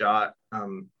beautifully shot.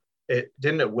 It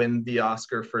didn't win the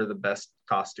Oscar for the best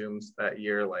costumes that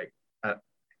year. Like, I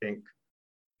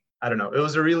don't know. It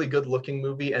was a really good looking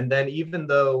movie. And then even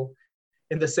though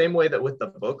in the same way that with the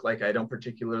book, like I don't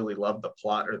particularly love the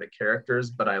plot or the characters,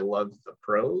 but I loved the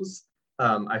prose.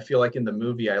 I feel like in the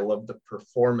movie, I loved the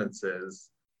performances,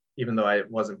 even though I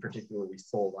wasn't particularly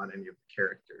sold on any of the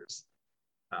characters.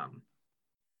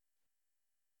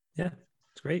 Yeah,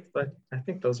 it's great. But I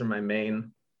think those are my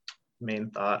main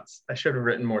thoughts. I should have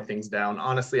written more things down.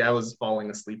 Honestly, I was falling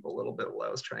asleep a little bit while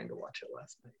I was trying to watch it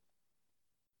last night.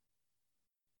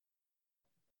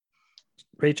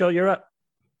 Rachel, you're up.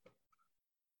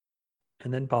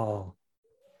 And then Paul.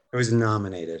 I was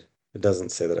nominated. It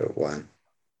doesn't say that it won.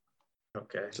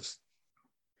 Okay.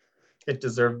 It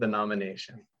deserved the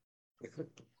nomination.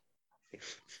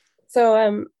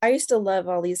 So I used to love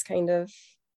all these kind of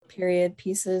period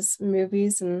pieces,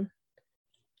 movies, and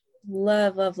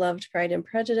loved Pride and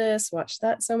Prejudice, watched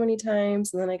that so many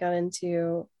times. And then I got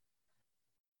into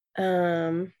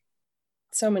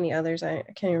so many others. I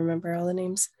can't even remember all the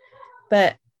names,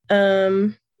 but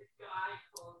I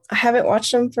haven't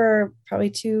watched them for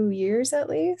probably 2 years at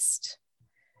least.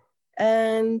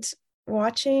 And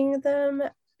watching them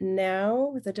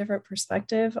now with a different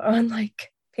perspective on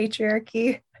like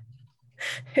patriarchy,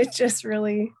 it just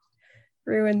really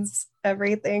ruins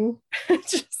everything.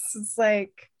 It's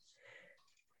like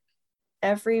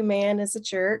every man is a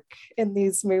jerk in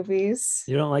these movies.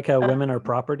 You don't like how women are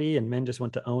property and men just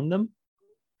want to own them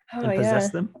and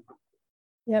possess them?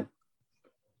 Yep,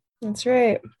 that's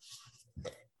right.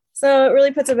 So it really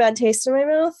puts a bad taste in my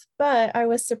mouth, but I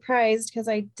was surprised because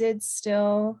I did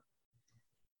still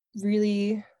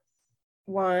really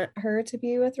want her to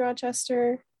be with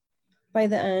Rochester by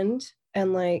the end,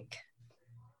 and like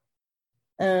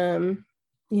you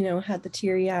know, had the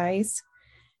teary eyes.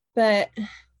 But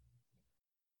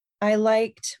I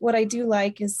liked, what I do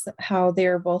like is how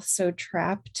they're both so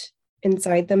trapped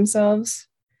inside themselves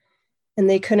and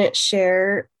they couldn't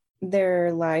share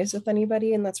their lives with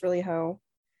anybody, and that's really how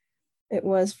it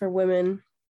was for women.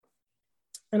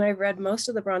 And I read most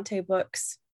of the Bronte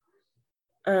books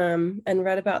and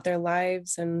read about their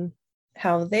lives and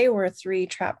how they were 3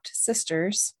 trapped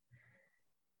sisters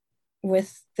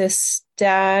with this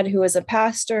dad who was a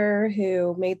pastor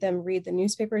who made them read the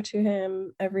newspaper to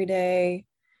him every day,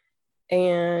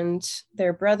 and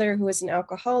their brother who was an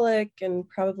alcoholic and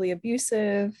probably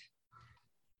abusive,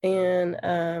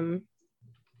 and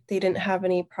they didn't have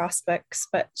any prospects.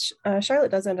 But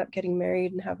Charlotte does end up getting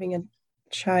married and having a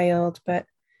child, but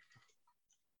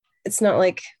it's not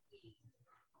like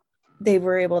they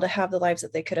were able to have the lives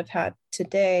that they could have had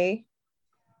today,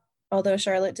 although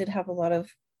Charlotte did have a lot of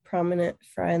prominent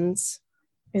friends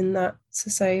in that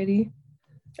society,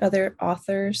 other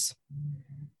authors.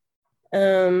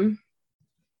 Anyway,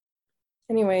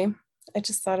 I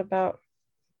just thought about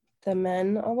the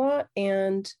men a lot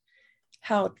and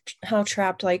how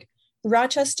trapped, like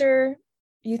Rochester,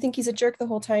 you think he's a jerk the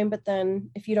whole time, but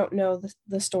then if you don't know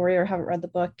the story or haven't read the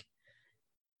book,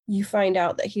 you find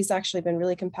out that he's actually been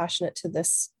really compassionate to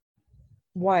this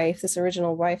wife, this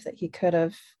original wife that he could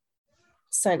have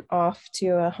sent off to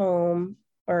a home,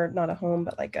 or not a home,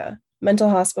 but like a mental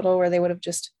hospital where they would have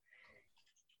just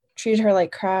treated her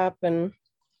like crap and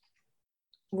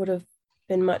would have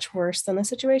been much worse than the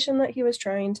situation that he was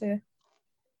trying to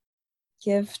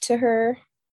give to her.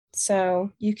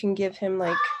 So you can give him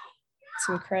like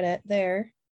some credit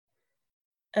there.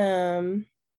 I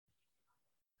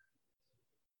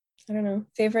don't know,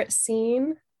 favorite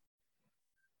scene.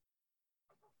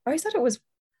 I always thought it was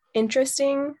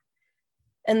interesting,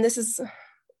 and this is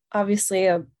obviously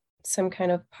some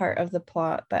kind of part of the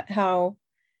plot, but how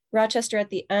Rochester at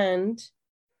the end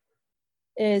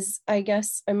is, I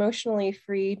guess, emotionally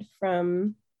freed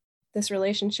from this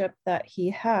relationship that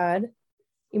he had,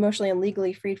 emotionally and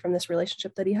legally freed from this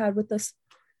relationship that he had with this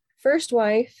first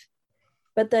wife,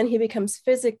 but then he becomes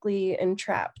physically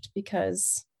entrapped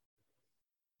because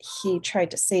he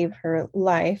tried to save her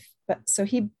life. But so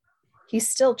he's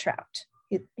still trapped.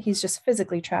 He's just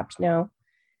physically trapped now.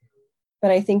 But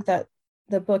I think that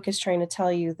the book is trying to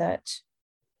tell you that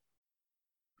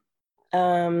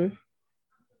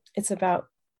it's about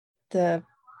the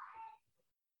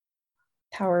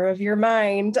power of your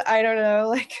mind. I don't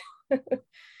know,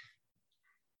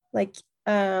 like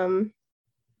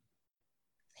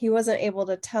he wasn't able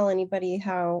to tell anybody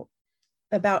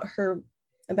about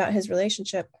his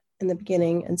relationship in the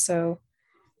beginning, and so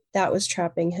that was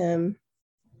trapping him.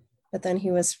 But then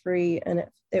he was free, and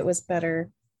it was better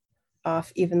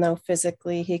off, even though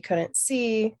physically he couldn't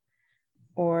see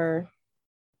or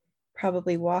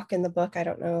probably walk in the book. I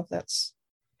don't know if that's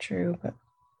true, but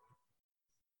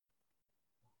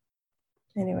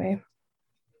anyway.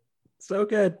 So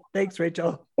good. Thanks,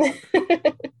 Rachel.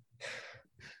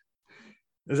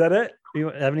 Is that it? Do you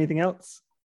have anything else?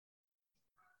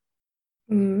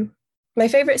 My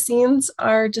favorite scenes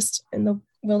are just in the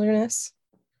wilderness,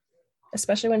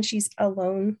 especially when she's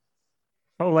alone.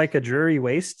 Oh, like a dreary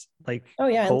waste? Like, oh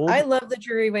yeah, cold? I love the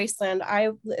dreary wasteland.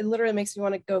 It literally makes me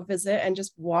want to go visit and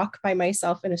just walk by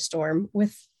myself in a storm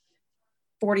with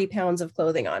 40 pounds of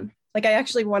clothing on. Like, I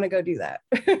actually want to go do that.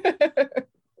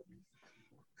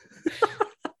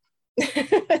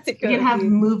 I think we can have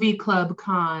movie club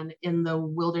con in the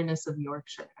wilderness of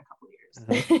Yorkshire in a couple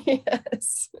of years.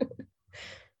 Yes.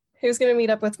 Who's going to meet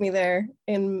up with me there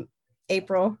in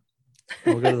April?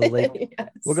 We'll go to the lake. Yes.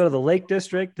 We'll go to the Lake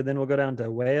District, and then we'll go down to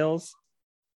Wales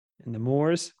and the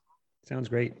moors. Sounds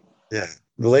great. Yeah,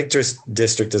 the Lake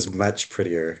District is much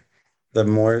prettier. The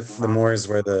moors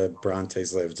where the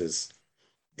Brontes lived is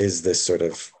this sort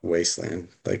of wasteland,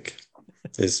 like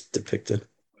is depicted.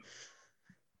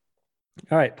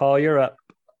 All right, Paul, you're up.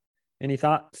 Any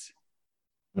thoughts?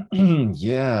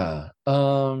 Yeah.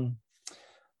 So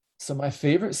my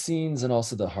favorite scenes and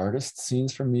also the hardest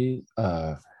scenes for me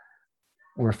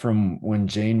were from when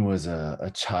Jane was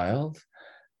a child.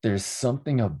 There's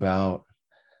something about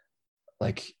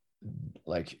like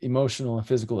emotional and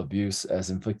physical abuse as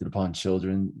inflicted upon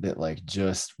children that like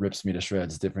just rips me to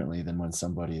shreds differently than when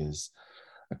somebody is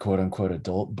a quote unquote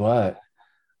adult. But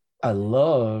I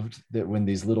loved that when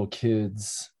these little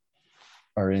kids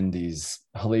are in these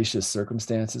hellacious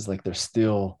circumstances, like they're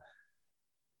still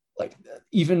like,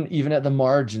 even at the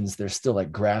margins, they're still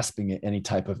like grasping at any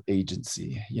type of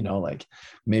agency, you know, like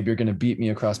maybe you're going to beat me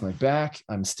across my back.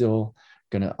 I'm still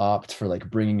going to opt for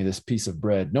like bringing you this piece of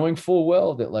bread, knowing full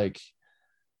well that like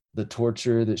the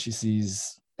torture that she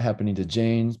sees happening to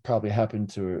Jane probably happened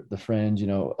to the friend, you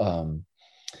know.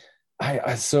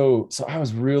 So I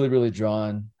was really, really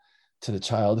drawn to the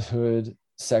childhood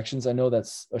sections. I know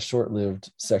that's a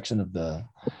short-lived section of the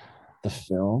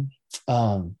film.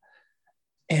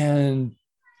 And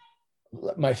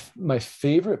my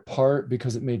favorite part,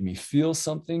 because it made me feel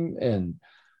something, and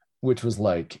which was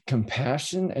like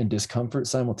compassion and discomfort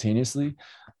simultaneously,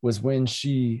 was when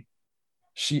she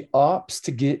opts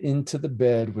to get into the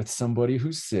bed with somebody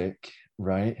who's sick,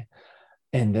 right?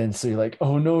 And then so you're like,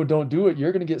 oh no, don't do it.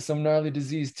 You're going to get some gnarly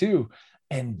disease too.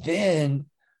 And then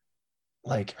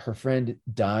like her friend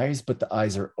dies, but the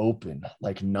eyes are open,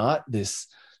 like not this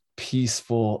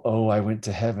peaceful, oh, I went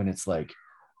to heaven. It's like,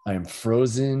 I am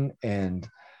frozen, and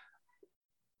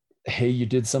hey, you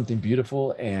did something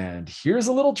beautiful, and here's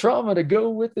a little trauma to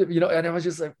go with it, you know. And I was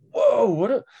just like,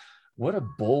 whoa, what a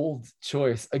bold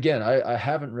choice. Again, I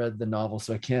haven't read the novel,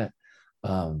 so I can't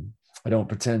I don't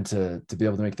pretend to be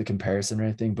able to make the comparison or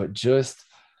anything, but just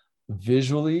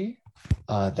visually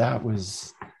that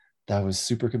was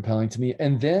super compelling to me.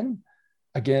 And then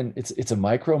again, it's a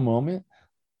micro moment,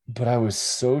 but I was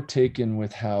so taken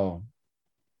with how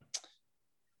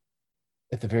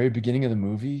at the very beginning of the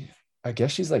movie, I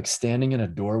guess she's like standing in a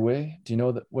doorway. Do you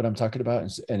know what I'm talking about?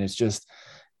 And it's just,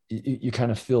 you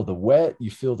kind of feel the wet,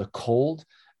 you feel the cold,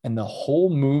 and the whole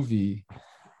movie.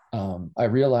 I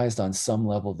realized on some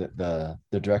level that the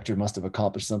director must have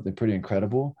accomplished something pretty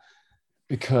incredible,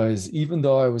 because even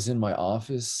though I was in my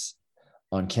office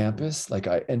on campus, like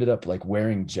I ended up like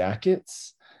wearing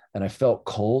jackets and I felt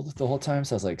cold the whole time.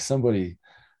 So I was like, somebody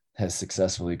has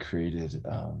successfully created,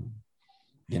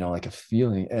 like a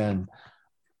feeling.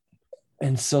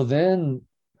 And so then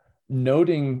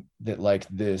noting that like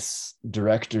this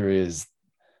director is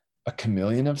a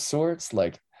chameleon of sorts,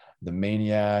 like the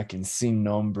Maniac and Sin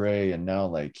Nombre, and now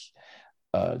like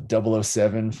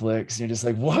 007 flicks. You're just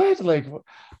like, what? Like,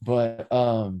 but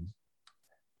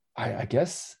I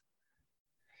guess,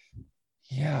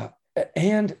 yeah.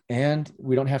 And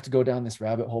we don't have to go down this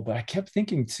rabbit hole, but I kept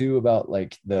thinking too about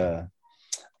like the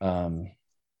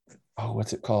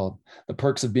what's it called? The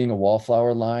Perks of Being a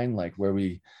Wallflower line, like where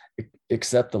we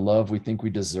accept the love we think we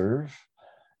deserve.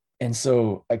 And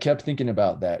so I kept thinking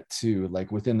about that too,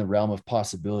 like within the realm of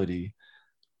possibility,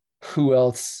 who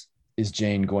else is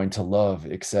Jane going to love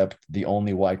except the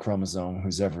only Y chromosome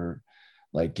who's ever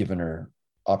like given her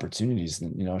opportunities?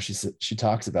 And she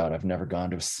talks about, I've never gone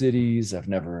to cities, I've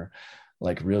never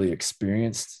like really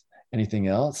experienced anything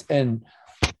else. And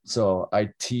so I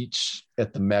teach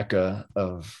at the Mecca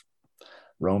of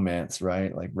romance,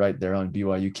 right? Like right there on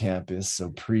BYU campus. So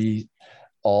pre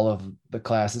all of the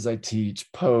classes I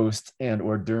teach, post and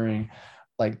or during,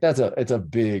 like it's a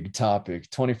big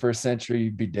topic. 21st century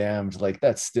be damned, like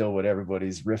that's still what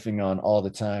everybody's riffing on all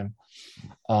the time.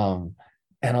 And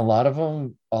a lot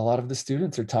of the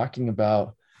students are talking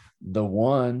about the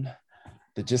one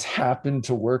that just happened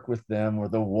to work with them, or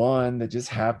the one that just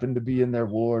happened to be in their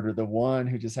ward, or the one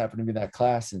who just happened to be in that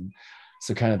class. And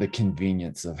so kind of the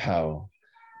convenience of how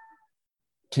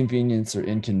convenience or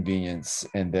inconvenience,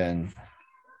 and then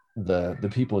the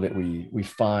people that we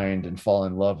find and fall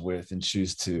in love with and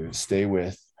choose to stay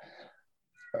with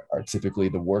are typically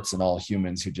the warts and all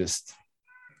humans who just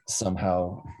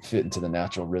somehow fit into the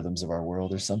natural rhythms of our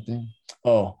world or something.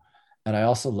 Oh, and I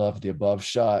also love the above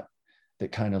shot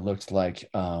that kind of looked like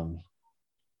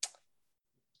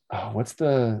what's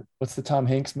the Tom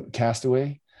Hanks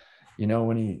Castaway,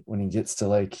 when he gets to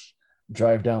like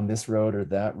drive down this road or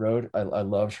that road. I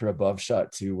loved her above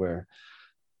shot too, where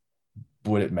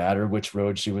would it matter which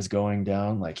road she was going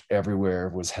down? Like everywhere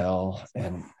was hell,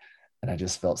 and I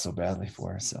just felt so badly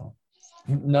for her. So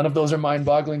none of those are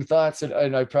mind-boggling thoughts,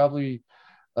 and I probably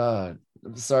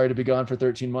sorry to be gone for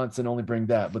 13 months and only bring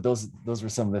that, but those were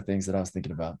some of the things that I was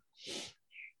thinking about.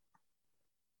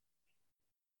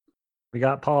 We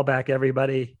got Paul back,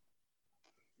 everybody.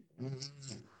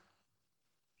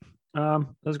 That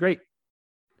was great.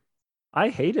 I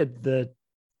hated the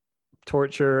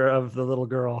torture of the little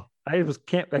girl. I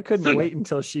couldn't wait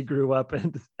until she grew up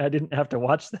and I didn't have to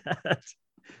watch that.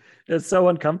 It's so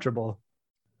uncomfortable.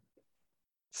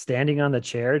 Standing on the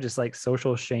chair, just like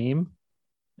social shame.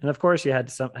 And of course you had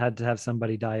to have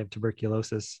somebody die of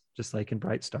tuberculosis, just like in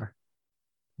Bright Star.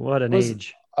 What an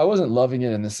age. I wasn't loving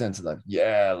it in the sense of like,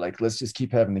 yeah, like let's just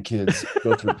keep having the kids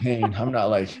go through pain. I'm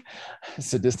not like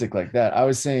sadistic like that. I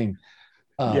was saying,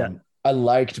 I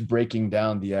liked breaking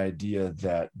down the idea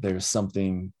that there's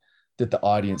something that the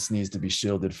audience needs to be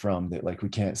shielded from, that like we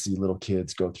can't see little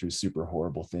kids go through super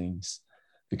horrible things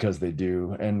because they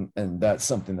do. And that's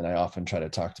something that I often try to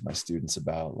talk to my students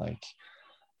about. Like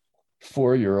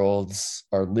 4-year-olds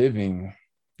are living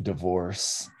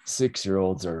divorce,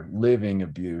 6-year-olds are living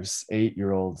abuse,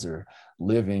 8-year-olds are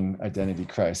living identity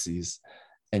crises,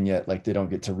 and yet like they don't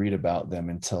get to read about them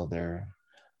until they're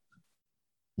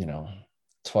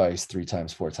twice, 3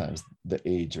 times, 4 times the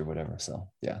age or whatever. So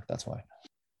yeah, that's why.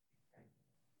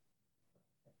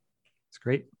 It's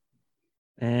great.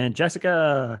 And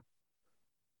Jessica,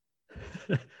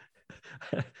 did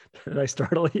I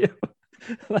startle you?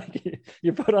 Like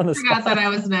you put on the spot. I forgot that I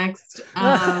was next.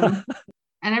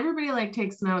 And everybody like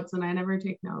takes notes and I never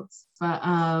take notes, but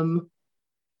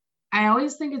I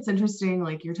always think it's interesting,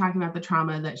 like you're talking about the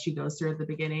trauma that she goes through at the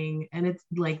beginning, and it's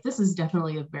like this is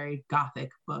definitely a very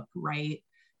gothic book, right?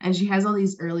 And she has all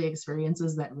these early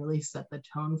experiences that really set the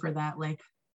tone for that, like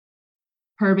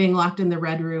her being locked in the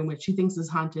red room, which she thinks is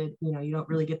haunted. You don't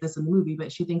really get this in the movie,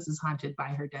 but she thinks is haunted by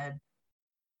her dead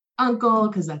uncle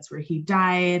because that's where he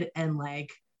died, and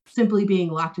like simply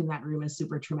being locked in that room is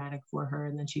super traumatic for her.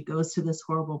 And then she goes to this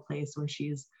horrible place where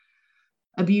she's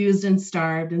abused and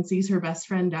starved and sees her best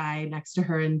friend die next to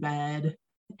her in bed.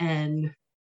 And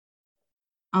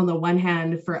on the one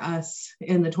hand, for us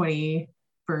in the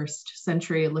 21st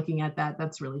century, looking at that,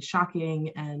 that's really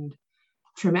shocking. And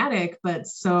traumatic, but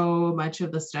so much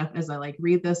of the stuff as I like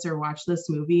read this or watch this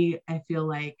movie, I feel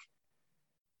like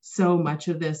so much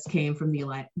of this came from the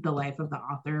life of the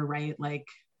author, right? Like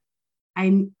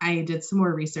I did some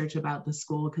more research about the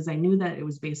school because I knew that it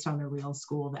was based on a real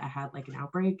school that had like an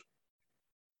outbreak.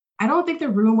 I don't think the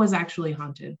room was actually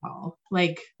haunted, Paul.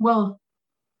 Like, well,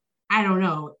 I don't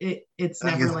know. It's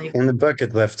never like in the book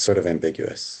it left sort of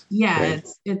ambiguous. Yeah, right?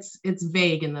 it's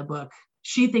vague in the book.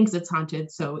 She thinks it's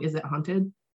haunted, so is it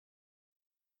haunted?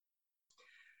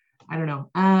 I don't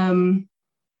know.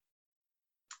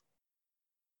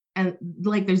 And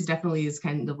like there's definitely these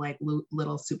kind of like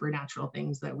little supernatural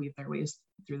things that weave their ways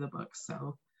through the book.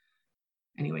 So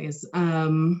anyways,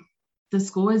 the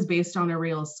school is based on a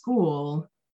real school,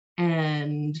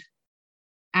 and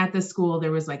at the school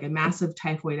there was like a massive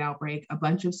typhoid outbreak. A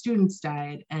bunch of students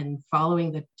died, and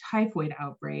following the typhoid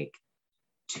outbreak,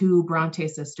 2 Bronte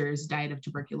sisters died of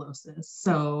tuberculosis.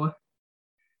 So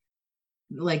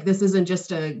like this isn't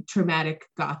just a traumatic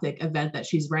Gothic event that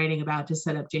she's writing about to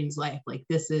set up Jane's life. Like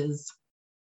this is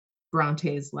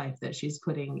Bronte's life that she's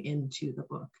putting into the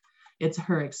book. It's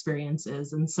her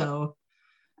experiences. And so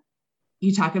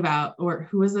you talk about, or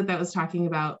who was it that was talking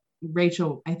about,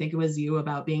 Rachel, I think it was you,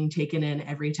 about being taken in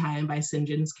every time by St.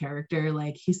 John's character.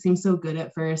 Like he seems so good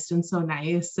at first and so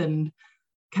nice and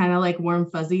kind of like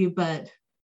warm fuzzy, but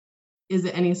is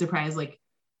it any surprise, like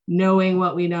knowing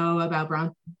what we know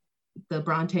about the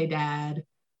Bronte dad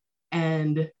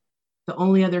and the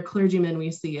only other clergyman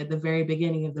we see at the very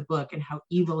beginning of the book and how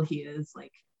evil he is,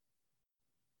 like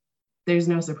there's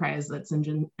no surprise that St.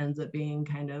 John ends up being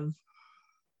kind of,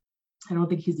 I don't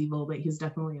think he's evil, but he's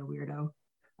definitely a weirdo.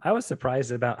 I was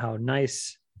surprised about how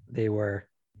nice they were.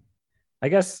 I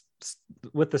guess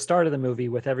with the start of the movie,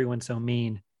 with everyone so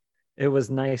mean, it was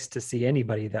nice to see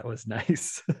anybody that was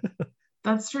nice.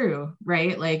 That's true,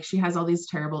 right? Like she has all these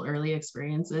terrible early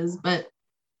experiences, but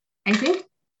I think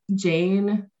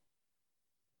Jane,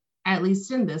 at least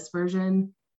in this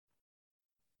version,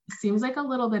 seems like a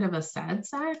little bit of a sad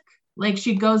sack. Like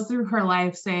she goes through her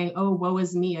life saying, oh, woe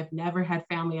is me. I've never had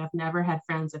family. I've never had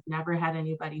friends. I've never had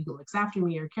anybody who looks after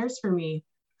me or cares for me.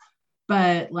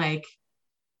 But like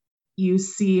you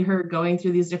see her going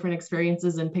through these different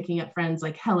experiences and picking up friends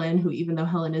like Helen, who even though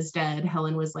Helen is dead,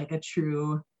 Helen was like a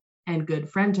true and good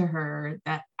friend to her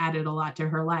that added a lot to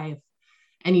her life.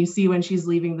 And you see when she's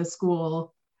leaving the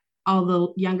school, all the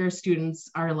younger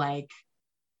students are like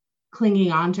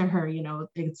clinging on to her. You know,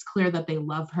 it's clear that they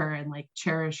love her and like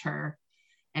cherish her.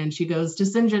 And she goes to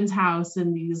St. John's house,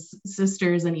 and these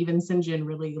sisters and even St. John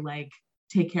really like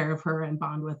take care of her and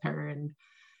bond with her. And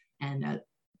at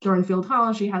Thornfield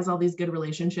Hall, she has all these good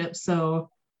relationships. So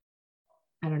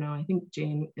I don't know. I think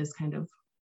Jane is kind of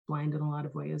blind in a lot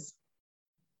of ways.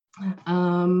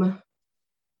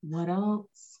 What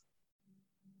else?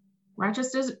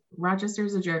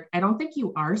 Rochester's a jerk. I don't think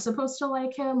you are supposed to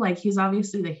like him. Like he's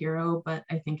obviously the hero, but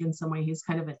I think in some way he's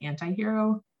kind of an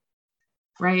anti-hero,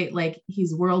 right? Like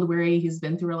he's world weary. He's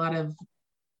been through a lot of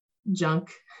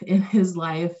junk in his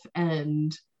life,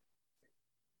 and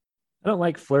I don't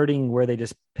like flirting where they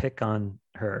just pick on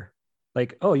her.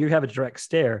 Like, oh, you have a direct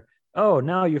stare. Oh,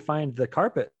 now you find the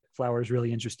carpet flowers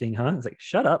really interesting, huh? It's like,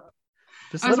 shut up.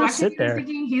 Just let her sit there.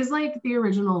 Thinking he's like the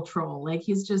original troll. Like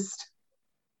he's just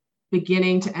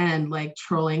beginning to end, like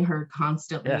trolling her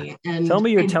constantly. Yeah. And tell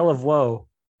me your tale of woe.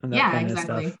 And that yeah, kind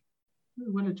exactly. Of stuff.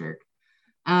 What a jerk.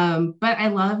 But I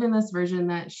love in this version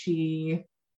that she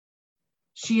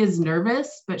is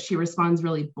nervous, but she responds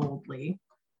really boldly,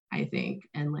 I think.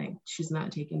 And like, she's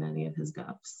not taking any of his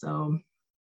guff. So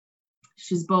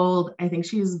she's bold. I think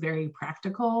she's very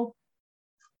practical,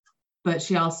 but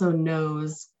she also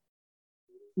knows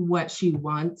what she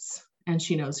wants, and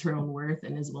she knows her own worth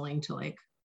and is willing to like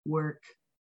work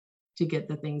to get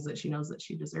the things that she knows that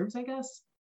she deserves, I guess.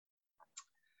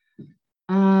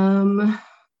 Do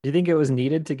you think it was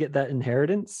needed to get that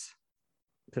inheritance?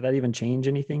 Did that even change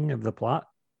anything of the plot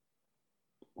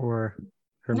or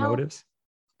her motives?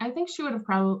 I think she would have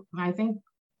I think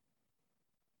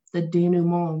the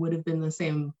denouement would have been the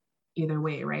same either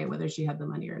way, right? Whether she had the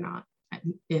money or not.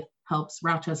 It helps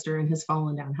Rochester in his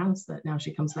fallen down house that now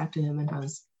she comes back to him and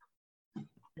has.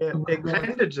 Yeah,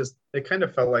 it kind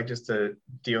of felt like just a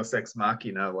Deus Ex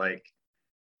Machina, like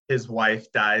his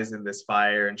wife dies in this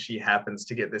fire and she happens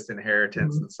to get this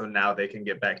inheritance, and so now they can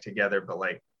get back together, but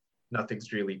like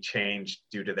nothing's really changed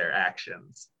due to their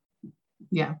actions.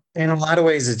 Yeah. In a lot of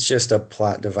ways, it's just a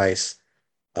plot device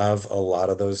of a lot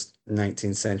of those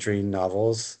 19th century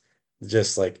novels.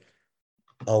 Just like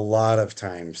a lot of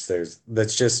times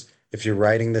that's just, if you're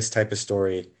writing this type of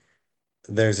story,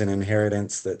 there's an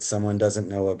inheritance that someone doesn't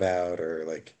know about, or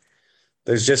like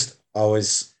there's just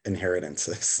always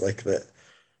inheritances like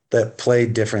that play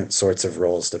different sorts of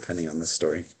roles depending on the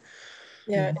story.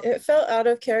 Yeah, it felt out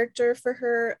of character for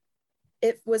her.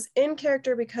 It was in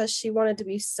character because she wanted to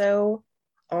be so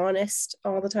honest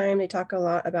all the time. They talk a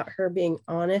lot about her being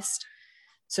honest.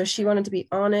 So she wanted to be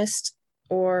honest,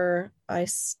 or I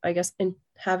guess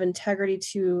have integrity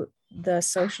to the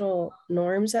social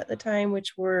norms at the time,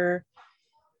 which were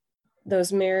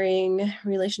those marrying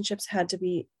relationships had to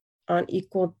be on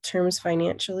equal terms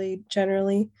financially,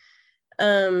 generally.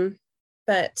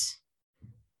 But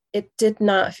it did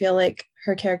not feel like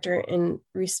her character in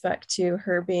respect to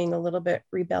her being a little bit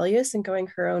rebellious and going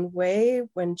her own way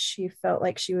when she felt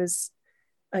like she was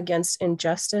against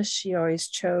injustice. She always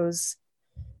chose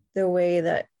the way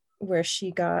that where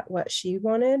she got what she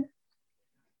wanted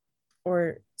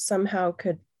or somehow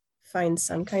could find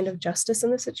some kind of justice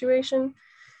in the situation.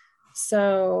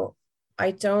 So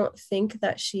I don't think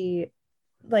that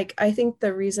I think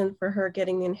the reason for her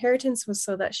getting the inheritance was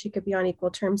so that she could be on equal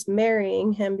terms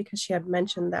marrying him, because she had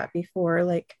mentioned that before,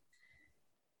 like,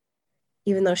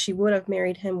 even though she would have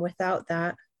married him without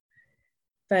that,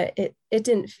 but it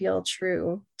didn't feel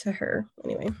true to her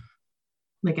anyway.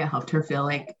 Like it helped her feel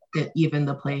like it evened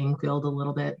the playing field a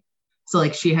little bit. So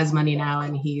like she has money now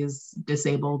and he's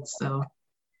disabled, so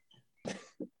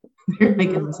they're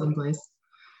making this in place.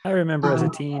 I remember as a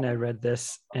teen, I read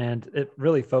this and it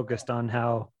really focused on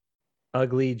how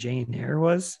ugly Jane Eyre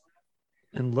was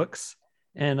and looks.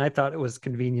 And I thought it was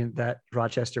convenient that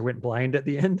Rochester went blind at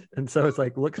the end. And so it's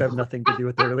like, looks have nothing to do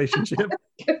with their relationship.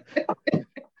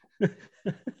 I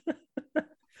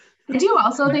do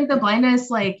also think the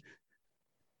blindness, like,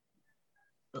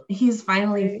 he's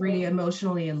finally free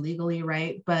emotionally and legally,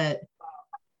 right? But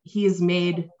he's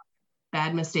made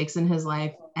bad mistakes in his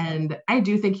life. And I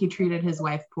do think he treated his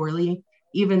wife poorly,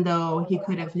 even though he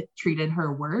could have treated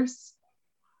her worse.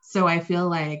 So I feel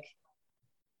like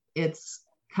it's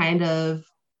kind of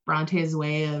Bronte's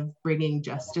way of bringing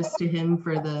justice to him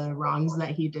for the wrongs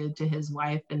that he did to his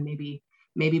wife and maybe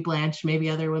Blanche, maybe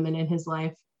other women in his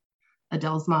life.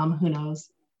 Adele's mom, who knows?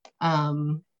 I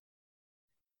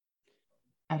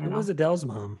don't know. Who was Adele's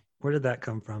mom? Where did that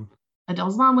come from?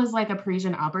 Adele's mom was like a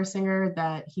Parisian opera singer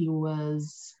that he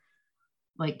was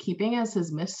like keeping as his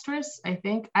mistress, I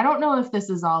think. I don't know if this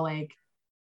is all like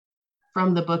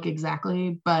from the book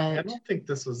exactly, but I don't think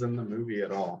this was in the movie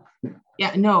at all.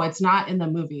 Yeah, no, it's not in the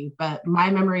movie, but my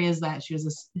memory is that she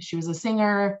was a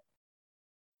singer.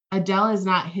 Adele is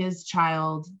not his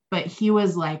child, but he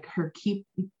was like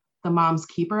the mom's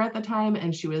keeper at the time,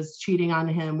 and she was cheating on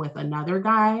him with another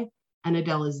guy, and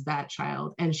Adele is that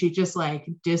child. And she just like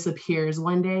disappears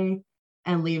one day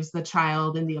and leaves the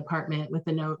child in the apartment with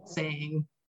a note saying,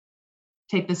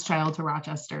 "Take this child to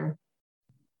Rochester."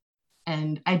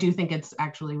 And I do think it's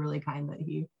actually really kind that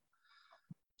he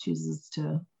chooses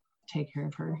to take care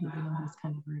of her, even though he's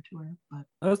kind of rude to her. But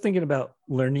I was thinking about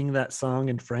learning that song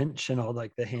in French and all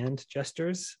like the hand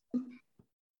gestures.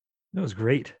 That was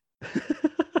great.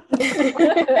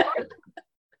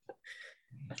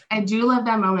 I do love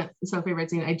that moment. Sophie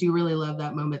Ritzing, I do really love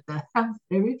that moment. The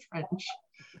very French.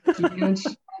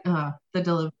 The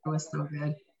delivery was so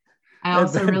good. I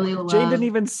also really love. Jane didn't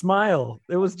even smile.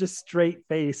 It was just straight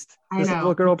faced. This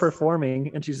little girl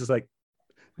performing, and she's just like,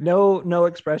 no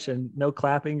expression, no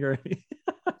clapping or anything.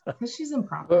 Because she's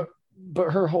improper.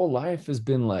 But her whole life has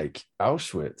been like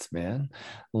Auschwitz, man.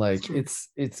 Like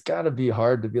it's got to be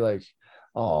hard to be like,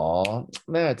 oh,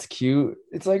 that's cute.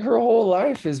 It's like her whole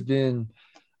life has been.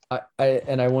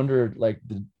 I wonder like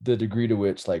the degree to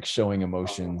which like showing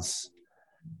emotions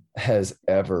has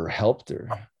ever helped her,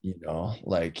 you know,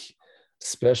 like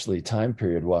especially time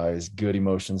period wise, good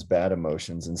emotions, bad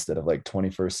emotions, instead of like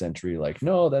 21st century, like,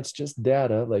 no, that's just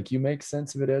data. Like you make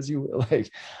sense of it as you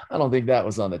like. I don't think that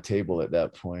was on the table at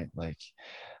that point. Like,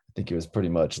 I think it was pretty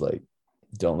much like,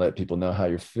 don't let people know how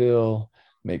you feel,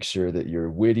 make sure that you're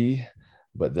witty,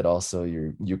 but that also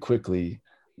you quickly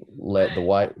let the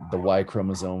Y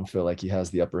chromosome feel like he has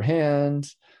the upper hand,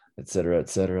 et cetera, et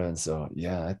cetera. And so,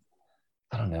 yeah,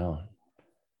 I don't know.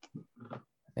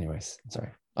 Anyways,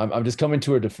 sorry. I'm just coming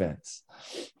to her defense,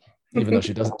 even though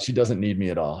she doesn't need me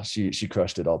at all. She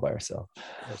crushed it all by herself.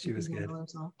 Yeah, she was good.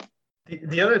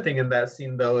 The other thing in that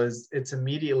scene though is it's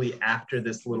immediately after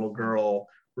this little girl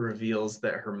reveals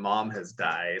that her mom has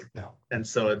died. Yeah. And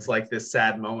so it's like this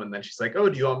sad moment. Then she's like, "Oh,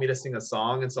 do you want me to sing a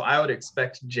song?" And so I would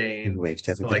expect Jane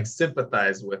to like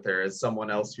sympathize with her as someone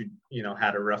else who, you know,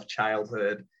 had a rough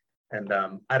childhood. And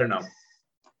I don't know.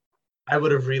 I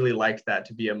would have really liked that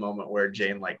to be a moment where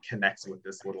Jane like connects with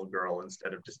this little girl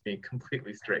instead of just being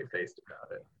completely straight-faced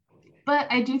about it.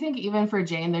 But I do think even for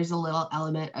Jane, there's a little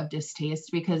element of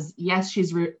distaste because yes,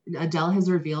 Adele has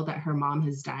revealed that her mom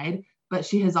has died, but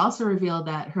she has also revealed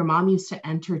that her mom used to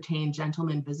entertain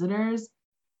gentlemen visitors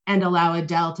and allow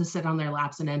Adele to sit on their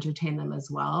laps and entertain them as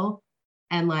well.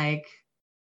 And like,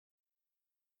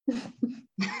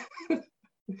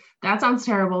 that sounds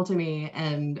terrible to me.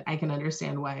 And I can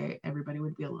understand why everybody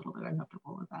would be a little bit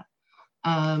uncomfortable with that.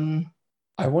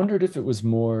 I wondered if it was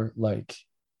more like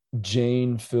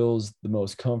Jane feels the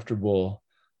most comfortable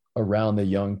around the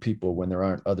young people when there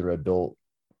aren't other adult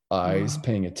eyes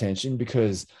paying attention,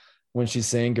 because when she's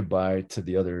saying goodbye to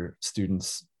the other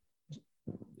students,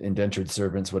 indentured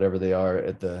servants, whatever they are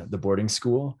at the boarding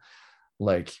school,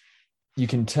 like you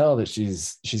can tell that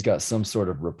she's got some sort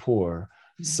of rapport.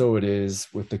 So it is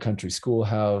with the country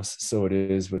schoolhouse, so it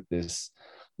is with this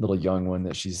little young one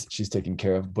that she's taking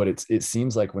care of. But it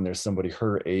seems like when there's somebody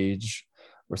her age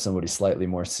or somebody slightly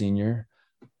more senior,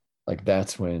 like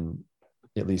that's when,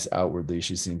 at least outwardly,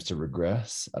 she seems to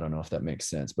regress. I don't know if that makes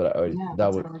sense, but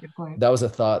that was a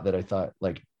thought that I thought,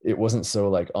 like, it wasn't so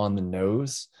like on the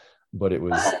nose, but it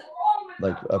was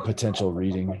like a potential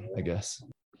reading, I guess.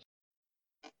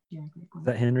 Is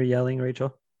that Henry yelling,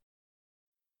 Rachel?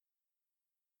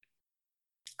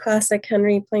 Classic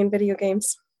Henry playing video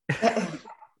games.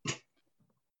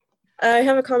 I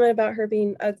have a comment about her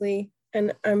being ugly,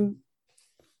 and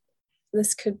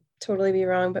this could totally be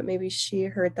wrong, but maybe she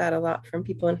heard that a lot from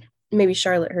people, and maybe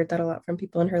Charlotte heard that a lot from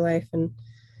people in her life and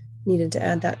needed to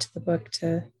add that to the book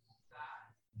to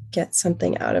get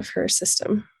something out of her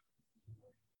system.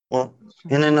 Well,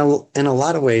 and in a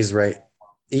lot of ways, right?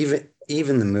 Even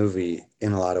the movie,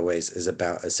 in a lot of ways, is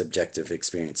about a subjective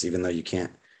experience, even though you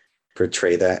can't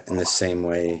portray that in the same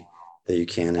way that you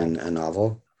can in a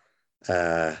novel.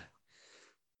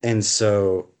 And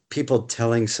so people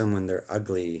telling someone they're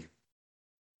ugly,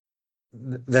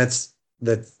 that's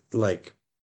like,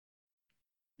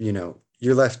 you know,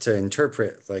 you're left to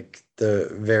interpret like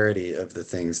the verity of the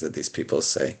things that these people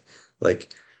say.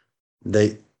 Like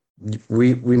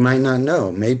we might not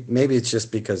know. Maybe it's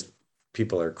just because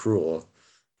people are cruel.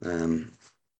 You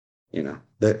know,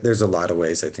 there's a lot of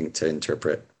ways, I think, to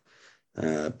interpret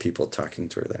people talking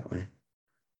to her that way.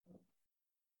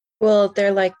 Well,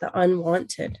 they're like the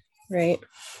unwanted, right?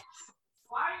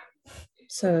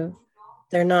 So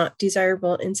they're not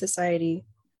desirable in society.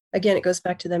 Again, it goes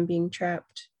back to them being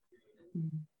trapped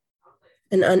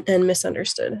and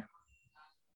misunderstood.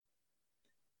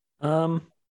 We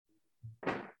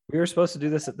were supposed to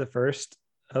do this at the first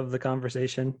of the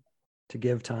conversation to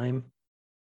give time,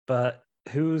 but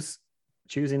who's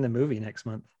choosing the movie next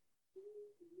month?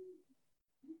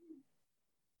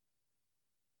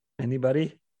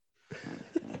 Anybody?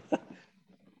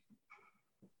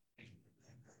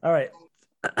 All right.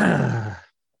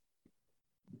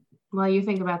 While you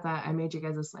think about that, I made you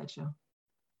guys a slideshow.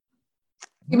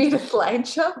 You made a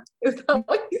slideshow? Is that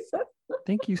what you said?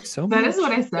 Thank you so much. That is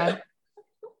what I said.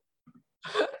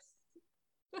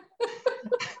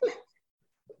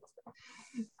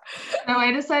 So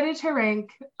I decided to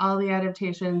rank all the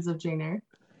adaptations of Jane Eyre.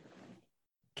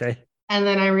 Okay. And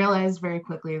then I realized very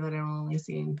quickly that I've only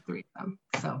seen 3 of them.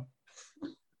 So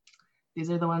these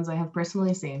are the ones I have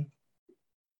personally seen,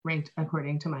 ranked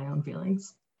according to my own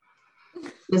feelings.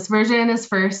 This version is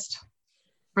first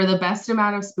for the best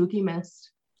amount of spooky mist.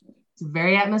 It's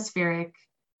very atmospheric.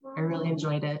 I really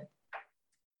enjoyed it.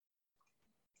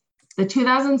 The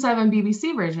 2007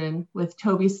 BBC version with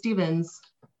Maggie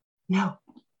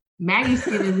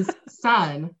Stevens'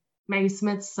 son, Maggie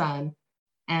Smith's son,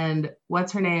 and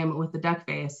what's her name with the duck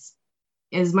face,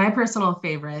 is my personal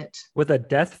favorite. With a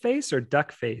death face or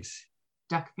duck face?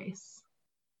 Duck face.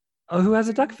 Oh, who has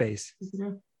a duck face?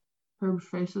 Her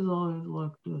face is always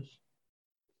like this.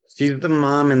 She's the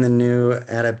mom in the new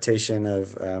adaptation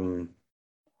of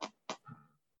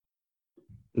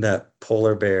that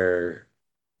polar bear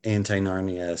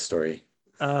anti-Narnia story.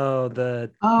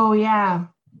 Oh yeah.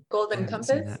 Golden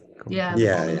Compass? Yeah.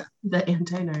 Yeah. The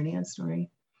anti-Narnia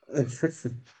story.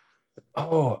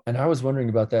 Oh, and I was wondering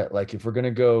about that. Like, if we're going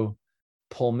to go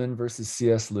Pullman versus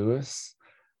C.S. Lewis,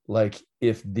 like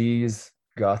if these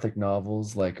Gothic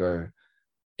novels like are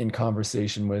in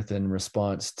conversation with, in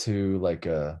response to like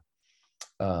a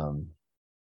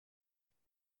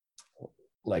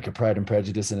Pride and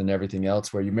Prejudice and everything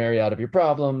else, where you marry out of your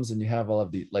problems and you have all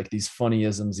of the like these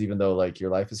funnyisms, even though like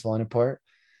your life is falling apart.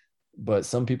 But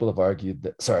some people have argued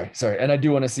that sorry, and I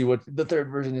do want to see what the third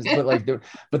version is, but like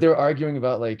they're arguing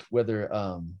about like whether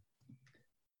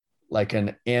like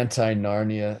an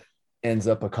anti-Narnia ends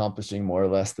up accomplishing more or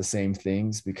less the same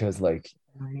things, because like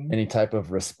any type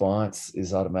of response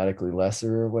is automatically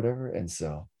lesser or whatever. And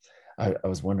so I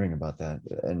was wondering about that,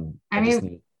 and I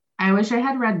mean, I wish I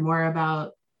had read more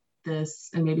about this,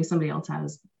 and maybe somebody else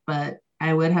has, but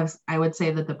I would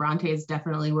say that the Brontes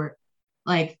definitely were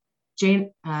like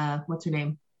Jane, what's her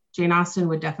name? Jane Austen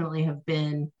would definitely have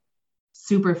been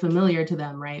super familiar to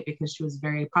them, right? Because she was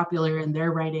very popular, and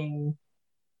they're writing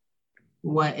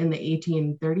what in the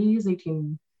 1830s,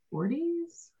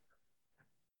 1840s?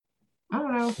 I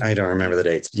don't know. I don't remember the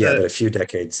dates. Yeah, but a few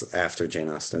decades after Jane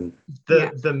Austen.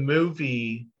 The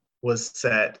movie was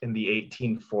set in the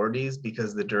 1840s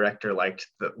because the director liked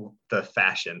the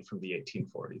fashion from the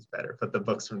 1840s better, but the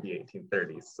books from the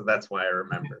 1830s. So that's why I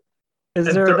remember.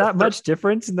 Is there that much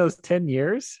difference in those 10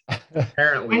 years?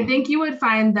 Apparently. I think you would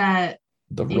find that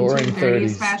the roaring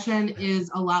 30s fashion is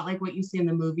a lot like what you see in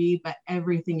the movie, but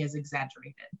everything is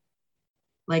exaggerated.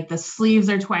 Like the sleeves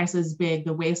are twice as big,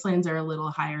 the waistlines are a little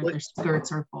higher, their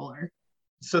skirts are fuller.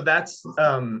 So that's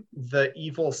the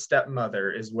evil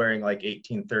stepmother is wearing like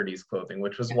 1830s clothing,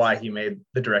 which was why the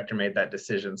director made that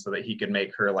decision so that he could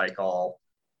make her like all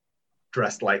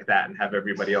dressed like that and have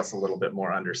everybody else a little bit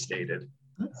more understated.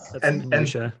 That's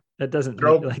minutia. That doesn't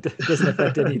it doesn't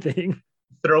affect anything.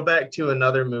 Throwback to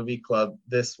another movie club.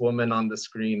 This woman on the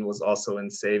screen was also in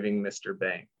Saving Mr.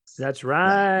 Banks. That's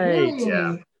right. Really?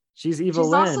 Yeah. She's Evil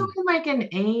She's Lynn. also in like an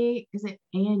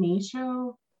A&E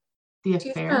show? The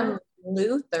Affair?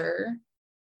 Luther.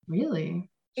 Really?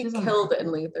 She killed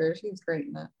in Luther. She's great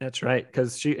in that. That's right,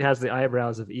 because she has the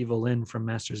eyebrows of Evil Lynn from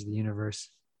Masters of the Universe.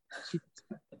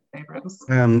 Eyebrows.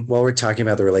 While we're talking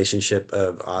about the relationship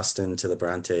of Austen to the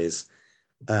Brontes,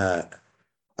 I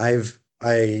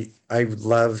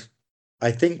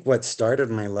think what started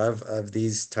my love of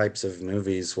these types of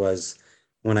movies was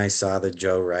when I saw the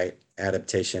Joe Wright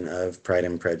adaptation of Pride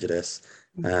and Prejudice.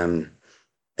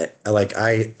 Like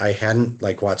I hadn't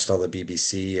like watched all the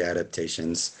BBC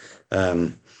adaptations,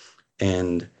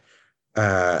 and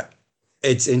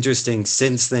it's interesting.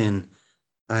 Since then,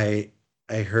 I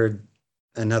heard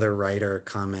another writer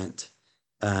comment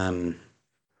that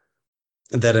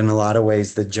in a lot of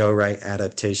ways the Joe Wright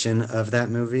adaptation of that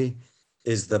movie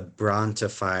is the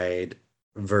Brontified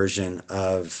version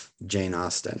of Jane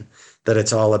Austen. That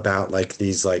it's all about like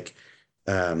these like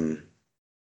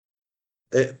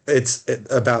it's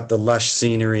about the lush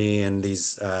scenery and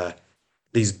these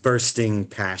bursting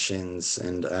passions,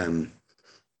 and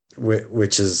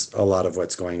which is a lot of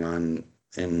what's going on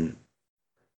in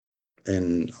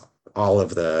all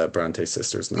of the Bronte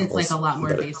sisters novels. It's like a lot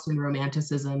more based in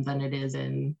romanticism than it is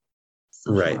in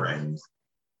social norms.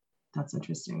 That's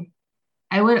interesting.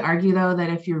 I would argue though that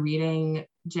if you're reading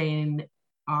Jane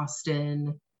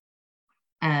Austen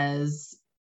as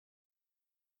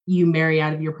you marry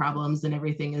out of your problems and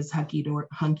everything is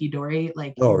hunky-dory,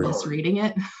 like you're misreading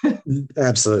it.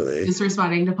 Absolutely. Just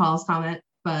responding to Paul's comment,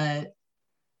 but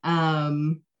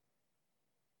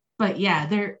yeah,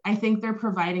 I think they're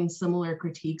providing similar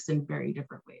critiques in very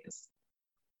different ways.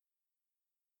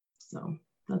 So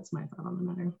that's my thought on the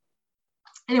matter.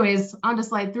 Anyways, on to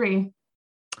slide 3.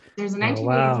 There's a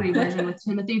 1983 version with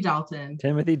Timothy Dalton.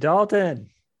 Timothy Dalton.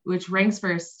 Which ranks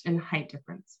first in height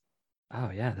difference. Oh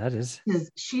yeah, that is.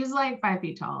 Because she's like 5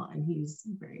 feet tall and he's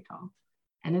very tall.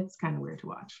 And it's kind of weird to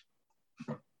watch.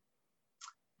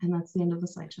 And that's the end of the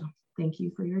slideshow. Thank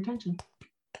you for your attention.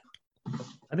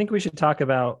 I think we should talk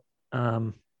about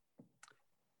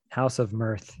House of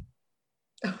Mirth.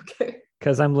 Okay.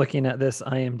 Because I'm looking at this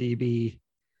IMDb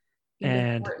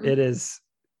and it is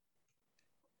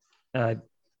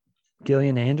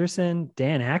Gillian Anderson,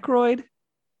 Dan Aykroyd.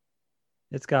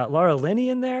 It's got Laura Linney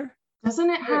in there. Doesn't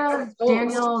it have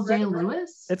Daniel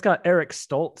Day-Lewis? It's got Eric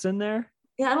Stoltz in there.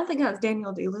 Yeah, I don't think it has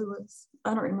Daniel Day-Lewis.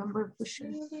 I don't remember for sure.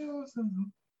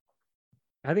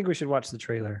 I think we should watch the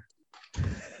trailer.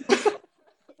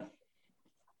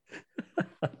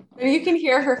 You can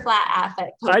hear her flat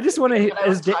affect. I just want to.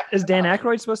 Is Dan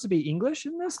Aykroyd supposed to be English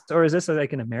in this, or is this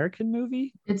like an American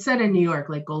movie? It's set in New York,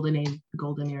 like golden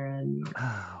era in New York.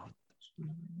 Oh.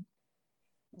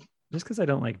 Just because I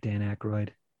don't like Dan Aykroyd.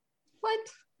 What?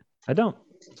 I don't.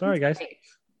 Sorry, guys.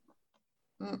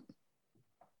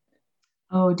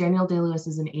 Oh, Daniel Day-Lewis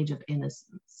is in Age of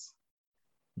Innocence,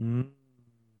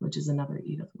 which is another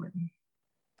Edith Wharton.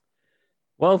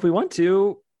 Well, if we want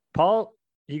to, Paul,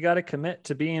 you got to commit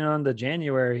to being on the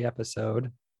January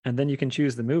episode, and then you can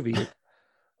choose the movie.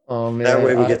 Oh man, that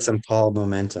way we get some Paul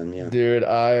momentum. Yeah, dude,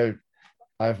 I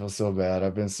feel so bad.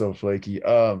 I've been so flaky.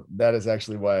 That is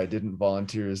actually why I didn't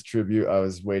volunteer as tribute. I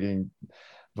was waiting,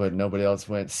 but nobody else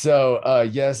went. So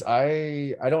yes,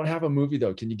 I don't have a movie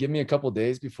though. Can you give me a couple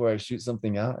days before I shoot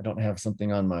something out? I don't have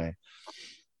something on my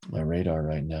radar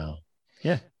right now.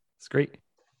 Yeah, it's great.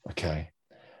 Okay.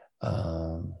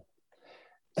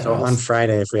 So on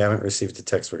Friday, if we haven't received a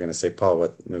text, we're going to say, Paul,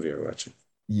 what movie are we watching?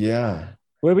 Yeah.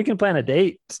 Well, we can plan a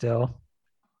date still,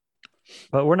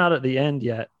 but we're not at the end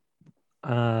yet.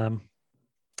 Or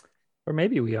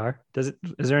maybe we are. Is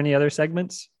there any other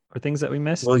segments or things that we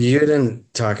missed? Well, you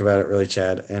didn't talk about it really,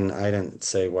 Chad, and I didn't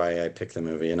say why I picked the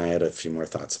movie, and I had a few more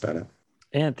thoughts about it.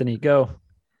 Anthony, go.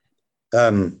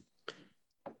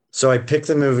 So I picked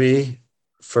the movie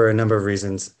for a number of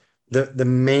reasons. The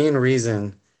main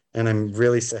reason, and I'm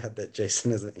really sad that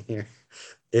Jason isn't here,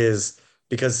 is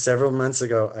because several months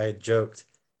ago I had joked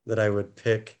that I would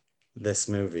pick this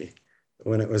movie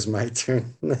when it was my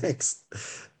turn next.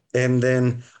 And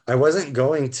then I wasn't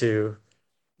going to,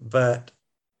 but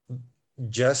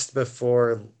just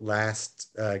before last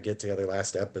get together,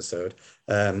 last episode,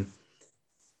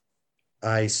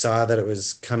 I saw that it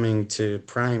was coming to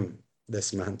Prime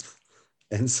this month.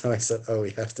 And so I said, oh,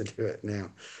 we have to do it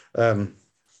now.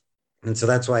 And so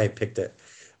that's why I picked it.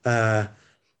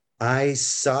 I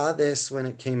saw this when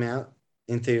it came out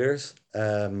in theaters.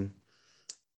 The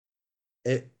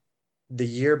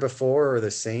year before, or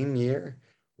the same year,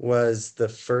 was the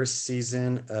first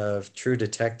season of True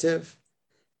Detective.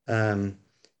 And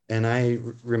I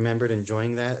remembered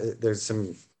enjoying that. There's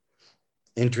some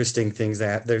interesting things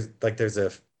that there's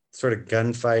a sort of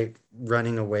gunfight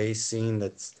running away scene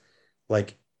that's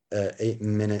like a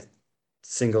 8-minute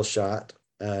single shot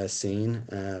scene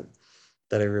that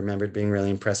I remembered being really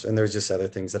impressed. And there's just other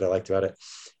things that I liked about it.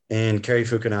 And Cary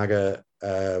Fukunaga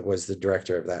was the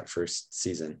director of that first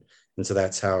season. And so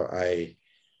that's how I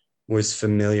was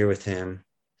familiar with him.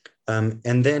 And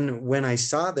then when I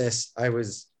saw this, it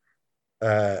was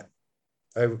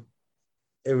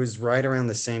right around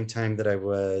the same time that I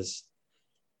was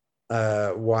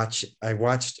I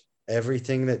watched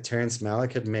everything that Terrence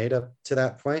Malick had made up to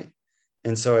that point.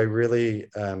 And so I really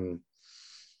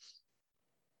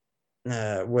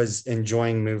was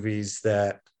enjoying movies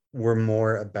that were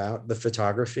more about the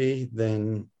photography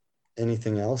than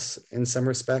anything else in some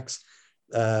respects.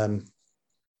 And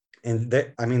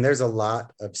there's a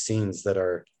lot of scenes that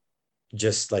are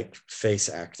just like face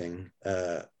acting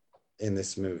in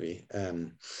this movie.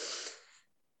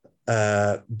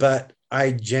 But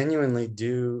I genuinely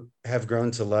do have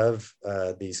grown to love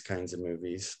these kinds of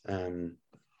movies. And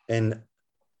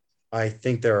I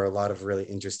think there are a lot of really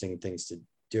interesting things to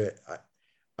do it.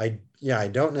 I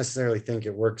don't necessarily think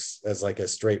it works as like a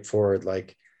straightforward,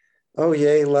 like, oh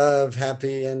yay, love,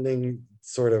 happy ending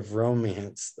sort of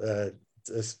romance. To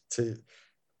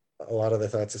a lot of the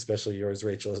thoughts, especially yours,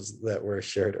 Rachel, that were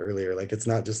shared earlier. Like, it's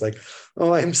not just like,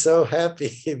 oh, I'm so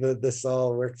happy that this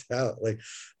all worked out.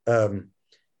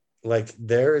 Like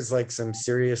there is like some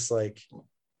serious like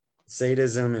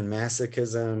sadism and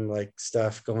masochism like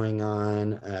stuff going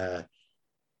on.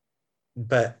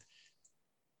 But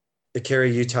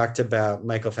Carrie, you talked about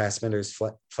Michael Fassbender's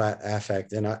flat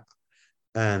affect, and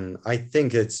I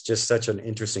think it's just such an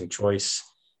interesting choice,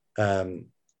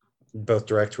 both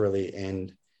directorially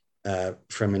and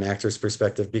from an actor's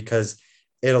perspective, because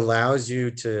it allows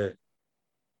you to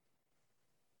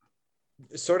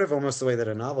sort of almost the way that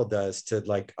a novel does to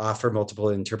like offer multiple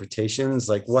interpretations.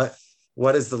 Like what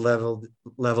is the level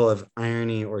of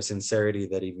irony or sincerity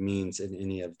that he means in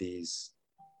any of these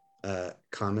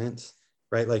comments,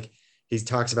 right? Like he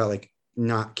talks about like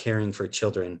not caring for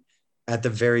children at the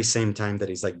very same time that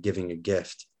he's like giving a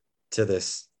gift to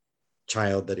this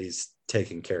child that he's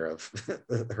taken care of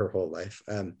her whole life.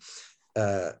 And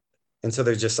so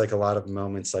there's just like a lot of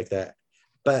moments like that,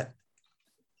 but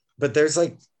there's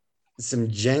like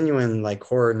some genuine like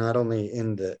horror, not only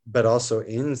but also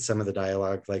in some of the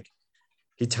dialogue. Like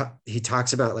he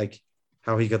talks about like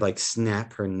how he could like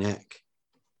snap her neck.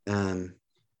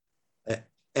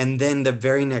 And then the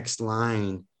very next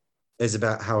line is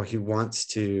about how he wants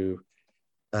to,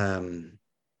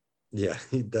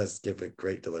 he does give a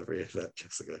great delivery of that,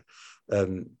 Jessica. But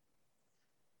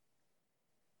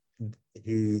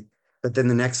then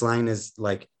the next line is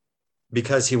like,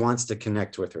 because he wants to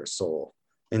connect with her soul.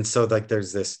 And so like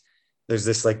there's this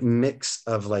like mix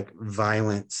of like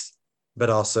violence, but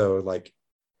also like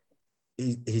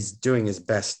he's doing his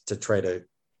best to try to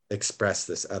express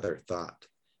this other thought.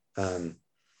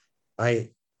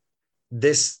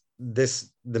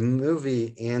 The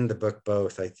movie and the book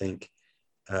both, I think,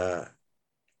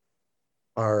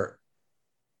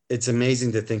 it's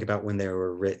amazing to think about when they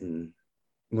were written,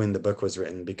 when the book was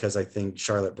written, because I think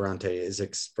Charlotte Bronte is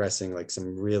expressing like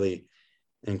some really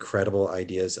incredible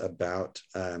ideas about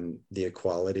the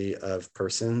equality of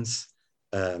persons.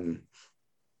 It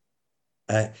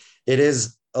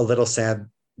is a little sad.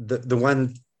 The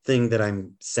one thing that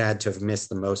I'm sad to have missed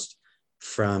the most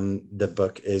from the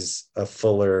book is a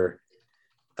fuller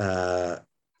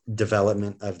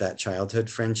development of that childhood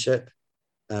friendship,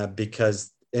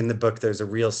 because in the book there's a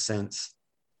real sense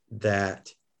that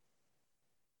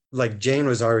like Jane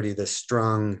was already this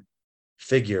strong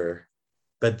figure,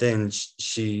 but then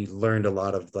she learned a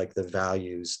lot of like the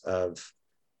values of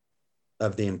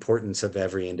the importance of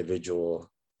every individual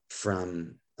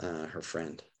from her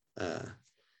friend.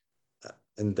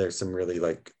 And there's some really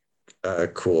like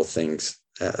cool things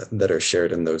that are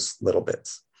shared in those little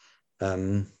bits.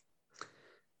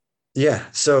 Yeah,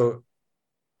 so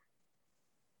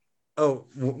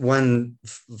one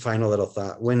final little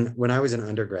thought. When I was an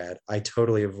undergrad, I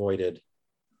totally avoided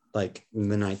like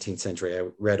the 19th century. I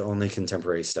read only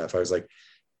contemporary stuff. I was like,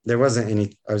 there wasn't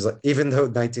any, I was like, even though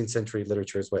 19th century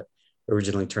literature is what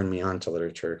originally turned me on to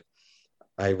literature,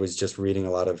 I was just reading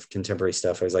a lot of contemporary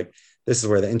stuff. I was like, this is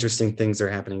where the interesting things are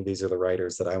happening. These are the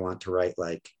writers that I want to write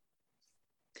like,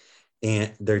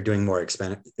 and they're doing more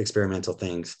experimental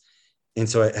things. And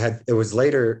so it was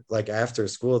later, like after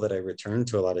school, that I returned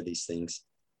to a lot of these things.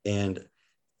 And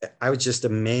I was just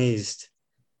amazed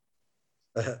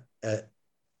at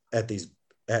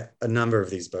a number of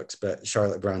these books, but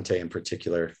Charlotte Bronte in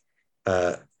particular,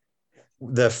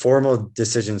 the formal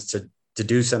decisions to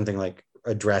do something like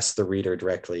address the reader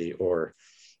directly,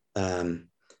 and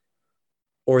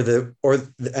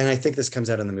I think this comes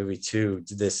out in the movie too,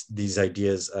 these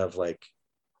ideas of like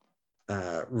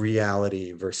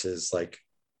reality versus like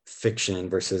fiction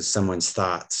versus someone's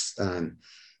thoughts.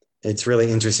 It's really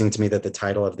interesting to me that the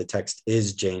title of the text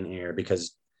is Jane Eyre,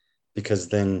 because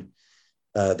then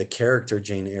the character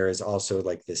Jane Eyre is also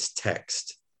like this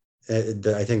text.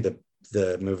 I think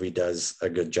the movie does a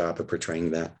good job of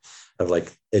portraying that, of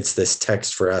like, it's this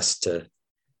text for us to,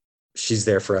 she's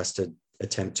there for us to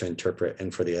attempt to interpret,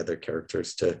 and for the other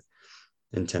characters to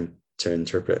attempt to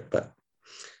interpret. But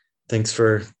thanks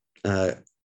for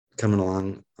coming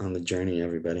along on the journey,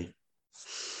 everybody.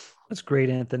 That's great,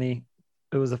 Anthony.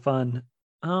 It was a fun.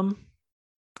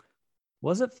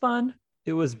 Was it fun?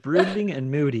 It was brooding and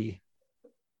moody.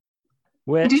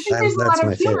 I do think there's a lot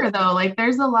of humor favorite. though. Like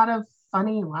there's a lot of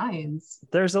funny lines.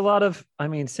 There's a lot of, I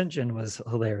mean, St. John was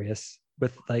hilarious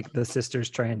with like the sisters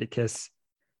trying to kiss.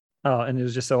 Oh, and it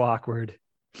was just so awkward.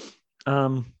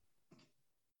 Well,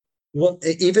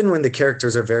 even when the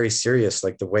characters are very serious,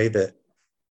 like the way that,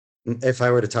 if I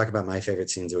were to talk about my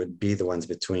favorite scenes, it would be the ones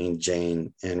between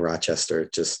Jane and Rochester.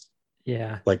 Just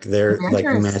yeah, like they're like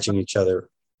matching each other.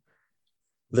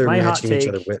 They're my matching each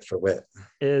other take wit for wit.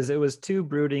 Is it was too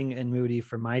brooding and moody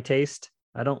for my taste.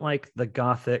 I don't like the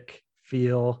gothic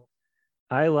feel.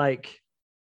 I like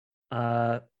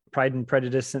Pride and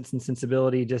Prejudice, Sense and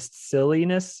Sensibility, just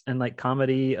silliness and like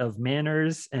comedy of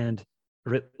manners, and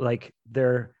like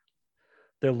they're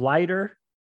lighter.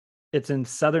 It's in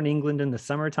southern England in the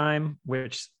summertime,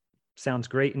 which sounds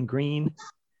great and green,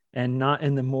 and not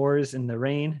in the moors in the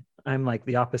rain. I'm like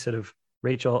the opposite of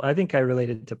Rachel. I think I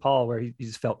related to Paul, where you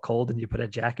just felt cold and you put a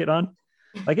jacket on.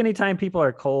 Like anytime people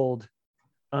are cold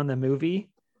on the movie,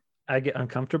 I get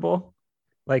uncomfortable.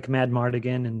 Like Mad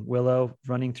Mardigan and Willow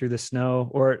running through the snow,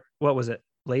 or what was it,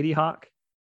 Lady Hawk?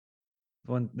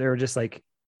 When they were just like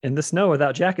in the snow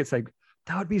without jackets, like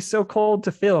that would be so cold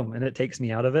to film, and it takes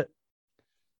me out of it.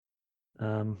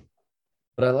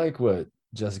 But I like what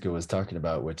Jessica was talking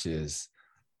about, which is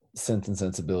Sense and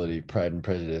Sensibility, Pride and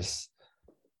Prejudice.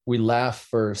 We laugh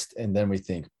first and then we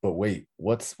think, but wait,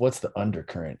 what's the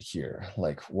undercurrent here?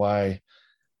 Like why,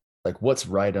 like what's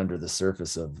right under the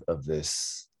surface of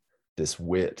this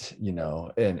wit, you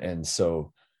know? And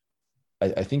so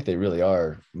I think they really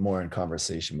are more in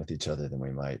conversation with each other than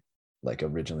we might like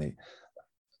originally.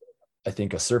 I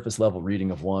think a surface level reading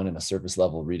of one and a surface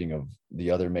level reading of the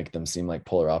other make them seem like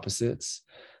polar opposites,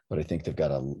 but I think they've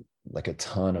got a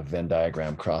ton of Venn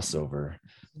diagram crossover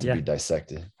to be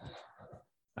dissected.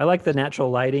 I like the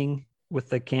natural lighting with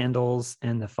the candles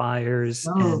and the fires.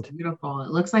 Oh, beautiful.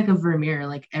 It looks like a Vermeer,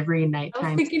 like every nighttime. I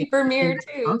was thinking Vermeer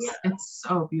too. Yeah. It's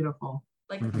so beautiful.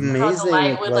 Like how the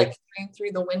light would like stream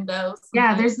through the windows.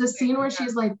 Yeah, there's this scene where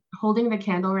she's like holding the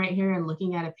candle right here and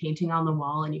looking at a painting on the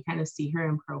wall, and you kind of see her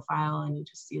in profile, and you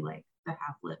just see like the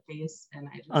half lit face. And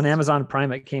I just, on Amazon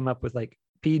Prime, it came up with like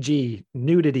PG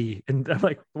nudity, and I'm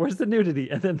like, where's the nudity?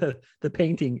 And then the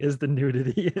painting is the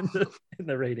nudity in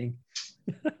the rating.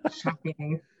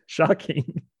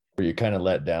 Shocking. Were you kind of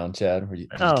let down, Chad? Were you,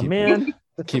 man,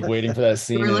 keep waiting for that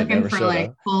scene? We're looking for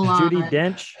like full Judi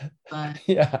Dench.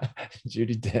 Yeah,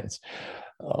 Judi Dench.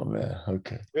 Oh man,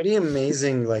 okay. Pretty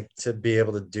amazing, like to be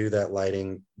able to do that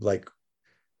lighting, like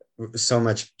so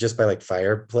much just by like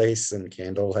fireplace and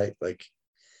candlelight. Like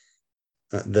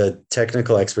the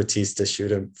technical expertise to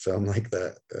shoot a film like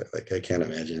that. Like I can't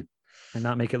imagine. And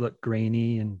not make it look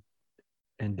grainy and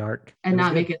dark. And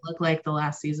not make it look like the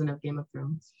last season of Game of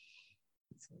Thrones.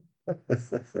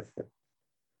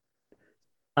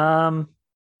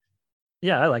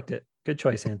 Yeah, I liked it. Good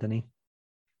choice, Anthony.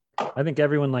 I think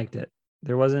everyone liked it.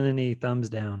 There wasn't any thumbs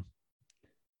down.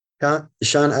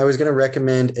 Sean, I was going to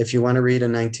recommend, if you want to read a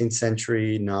 19th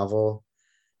century novel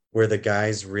where the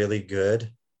guy's really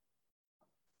good,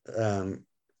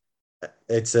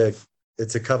 it's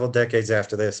a couple decades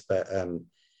after this, but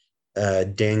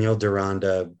Daniel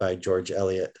Deronda by George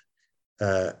Eliot.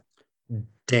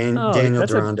 Daniel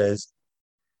Deronda is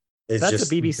that's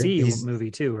just a BBC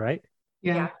movie too, right?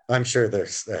 Yeah, I'm sure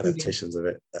there's adaptations of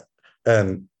it.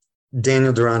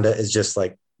 Daniel Deronda is just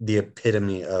like the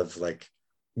epitome of like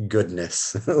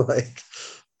goodness. Like,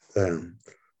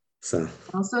 so I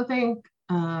also think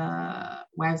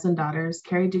Wives and Daughters.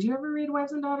 Carrie, did you ever read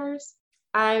Wives and Daughters?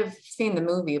 I've seen the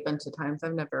movie a bunch of times.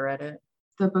 I've never read it.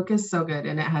 The book is so good,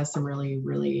 and it has some really,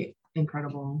 really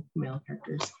incredible male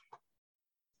characters.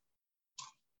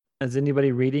 Is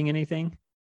anybody reading anything?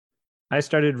 I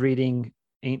started reading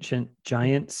Ancient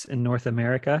Giants in North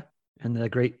America and the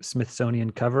Great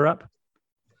Smithsonian Cover-Up,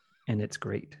 and it's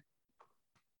great.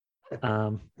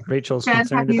 Rachel's Chad,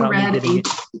 concerned about me getting...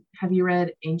 Have you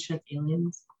read Ancient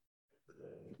Aliens?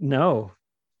 No.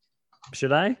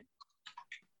 Should I?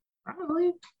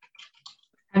 Probably.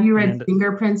 Have you read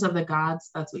Fingerprints of the Gods?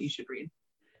 That's what you should read.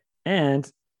 And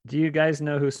do you guys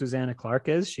know who Susanna Clarke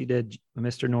is? She did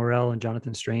Mr. Norrell and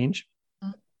Jonathan Strange.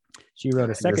 She wrote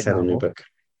a second novel,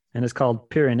 and it's called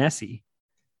Piranesi.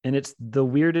 And it's the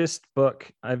weirdest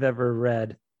book I've ever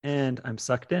read. And I'm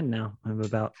sucked in now. I'm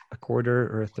about a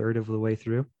quarter or a third of the way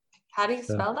through. How do you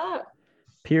spell that?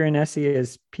 Piranesi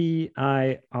is Piranesi.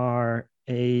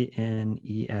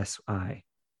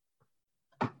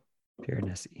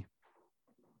 Piranesi.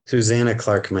 Susanna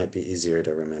Clarke might be easier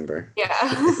to remember.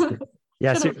 Yeah.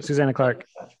 Yeah, Susanna Clarke.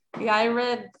 Yeah, I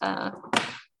read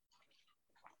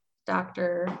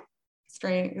Dr.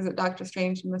 Strange. Is it Dr.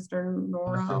 Strange and Mr.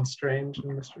 Norrell? Jonathan Strange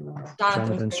and Mr. Norrell.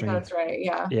 Jonathan Strange. That's right.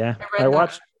 Yeah. Yeah. I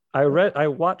watched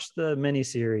the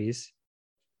miniseries,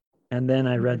 and then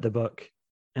I read the book,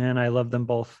 and I love them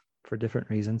both for different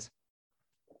reasons.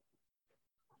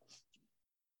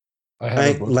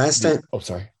 Last time. Oh,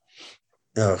 sorry.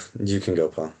 Oh, you can go,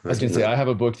 Paul. I was going to say, I have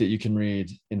a book that you can read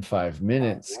in 5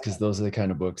 minutes because those are the kind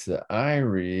of books that I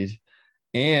read.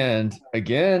 And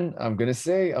again, I'm going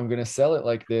to sell it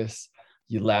like this.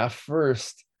 You laugh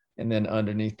first, and then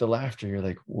underneath the laughter, you're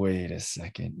like, wait a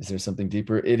second, is there something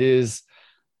deeper? It is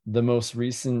the most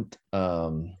recent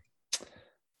John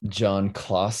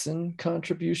Clausen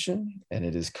contribution, and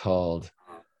it is called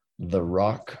The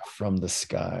Rock from the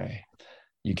Sky.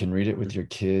 You can read it with your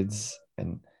kids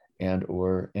and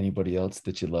or anybody else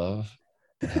that you love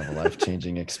and have a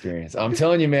life-changing experience. I'm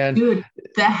telling you, man. Dude,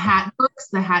 the Hat books,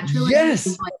 the Hat trilogy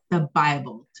is like the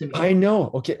Bible to me. I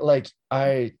know. Okay, like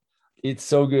it's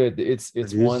so good. It's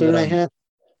one that I had.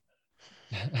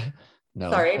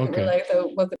 No. Sorry, I didn't realize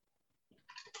it wasn't.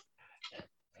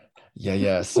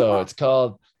 Yeah. So it's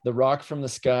called The Rock from the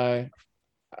Sky.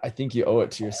 I think you owe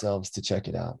it to yourselves to check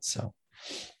it out. So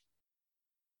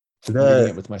I'm reading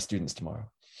it with my students tomorrow.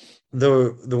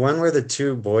 The one where the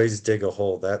two boys dig a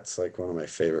hole, that's like one of my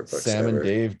favorite books. Sam and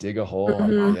Dave dig a hole.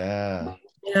 Mm-hmm.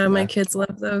 Yeah, my kids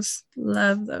love those.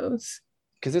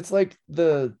 Because it's like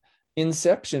the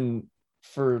Inception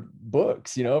for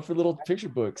books, for little picture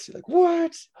books. You're like,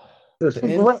 what?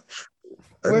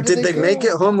 Where did they make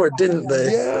it home or didn't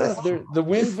they? Yeah, the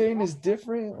wind vane is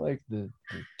different, like the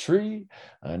tree.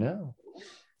 I know.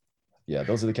 Yeah,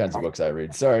 those are the kinds of books I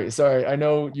read. Sorry. I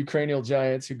know Ukrainian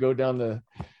giants who go down the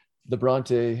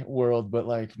Bronte world, but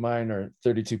like mine are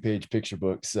 32-page picture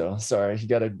books. So sorry, you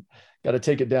gotta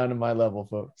take it down to my level,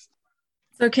 folks.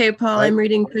 It's okay, Paul. I'm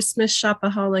reading Christmas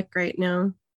Shopaholic right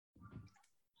now.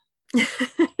 I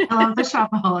love the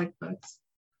Shopaholic books.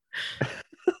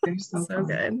 They're so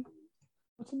good.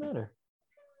 What's the matter?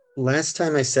 Last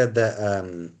time I said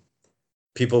that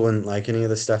people wouldn't like any of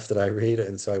the stuff that I read,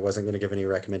 and so I wasn't going to give any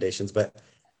recommendations, but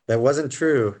that wasn't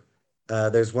true.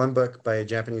 There's one book by a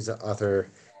Japanese author.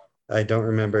 I don't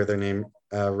remember their name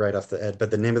right off the head,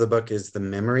 but the name of the book is The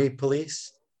Memory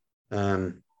Police.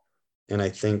 And I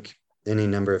think any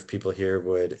number of people here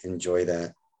would enjoy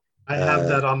that. I have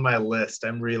that on my list.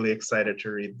 I'm really excited to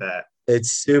read that.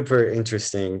 It's super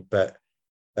interesting, but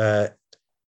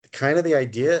kind of the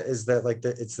idea is that like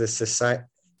it's this society,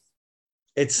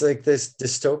 it's like this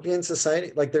dystopian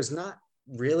society. Like there's not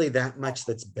really that much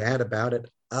that's bad about it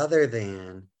other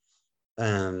than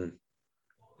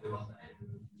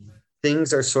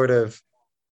things are sort of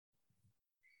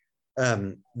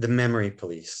the memory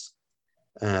police.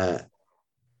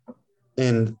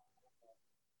 And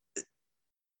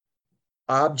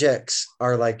objects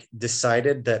are like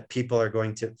decided that people are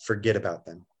going to forget about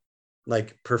them.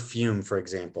 Like perfume, for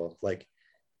example, like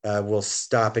will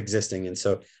stop existing. And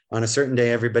so on a certain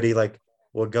day, everybody like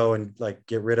will go and like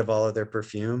get rid of all of their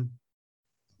perfume.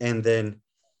 And then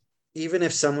even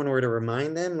if someone were to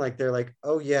remind them, like they're like,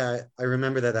 oh yeah, I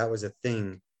remember that was a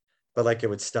thing, but like it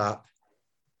would stop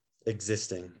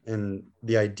existing. And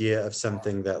the idea of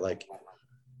something that like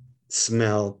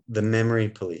smell, the memory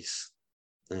police.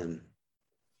 And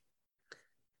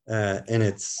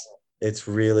it's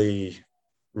really,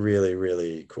 really,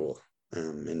 really cool.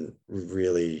 And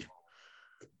really,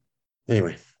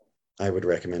 anyway, I would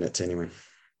recommend it to anyone.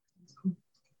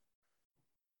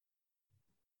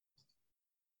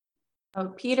 Oh,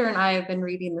 Peter and I have been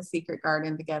reading The Secret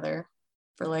Garden together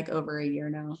for like over a year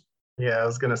now. Yeah, I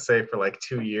was gonna say for like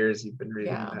 2 years you've been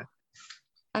reading that.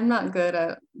 I'm not good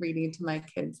at reading to my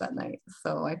kids at night,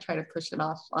 so I try to push it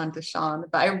off onto Sean.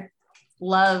 But I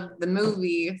love the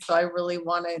movie, so I really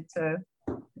wanted to.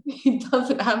 He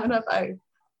doesn't have enough. I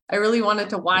really wanted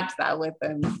to watch that with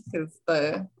him because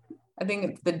I think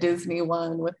it's the Disney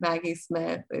one with Maggie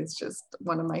Smith is just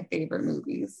one of my favorite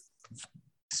movies.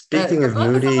 Speaking of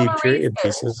moody period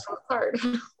pieces. So hard.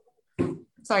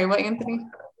 Sorry, what, Anthony?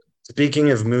 Speaking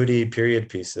of moody period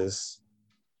pieces,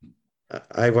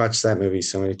 I watched that movie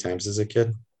so many times as a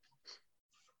kid.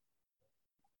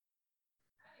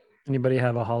 Anybody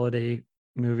have a holiday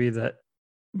movie that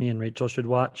me and Rachel should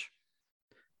watch?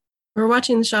 We're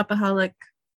watching the Shopaholic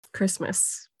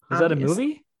Christmas. Is that a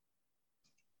movie?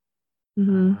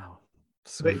 Mm-hmm. Wow.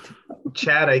 Sweet. Wait,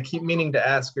 Chad, I keep meaning to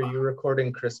ask, are you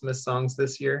recording Christmas songs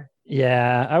this year?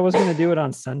 Yeah, I was going to do it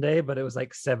on Sunday, but it was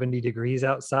like 70 degrees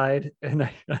outside and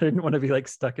I didn't want to be like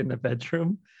stuck in the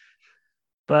bedroom.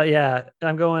 But yeah,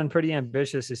 I'm going pretty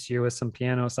ambitious this year with some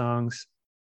piano songs.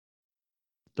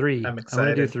 3. I'm I'm excited.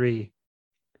 going to do 3.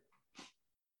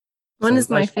 One So is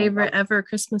my that's- favorite ever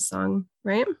Christmas song,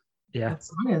 right? Yeah. What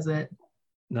song is it?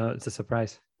 No, it's a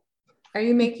surprise. Are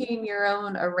you making your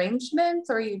own arrangements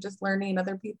or are you just learning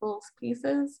other people's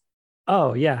pieces?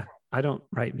 Oh, yeah. I don't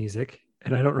write music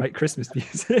and I don't write Christmas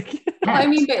music. I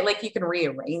mean, but like you can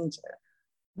rearrange it.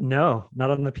 No, not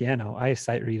on the piano. I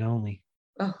sight read only.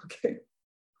 Oh, okay.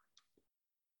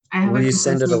 I have Will a you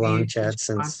send it Christmas along, movie Chad, to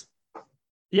since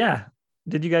Yeah.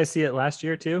 Did you guys see it last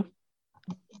year too?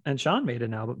 And Sean made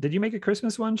an album. Did you make a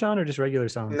Christmas one, Sean, or just regular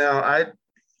songs? No,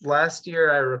 last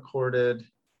year I recorded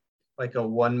like a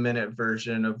 1-minute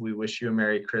version of We Wish You a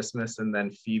Merry Christmas, and then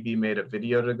Phoebe made a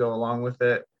video to go along with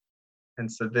it.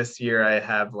 And so this year I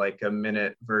have like a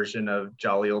minute version of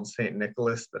Jolly Old St.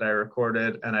 Nicholas that I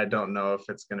recorded, and I don't know if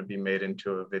it's going to be made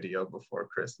into a video before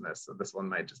Christmas. So this one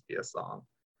might just be a song.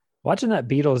 Watching that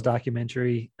Beatles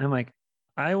documentary, I'm like,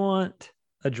 I want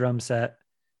a drum set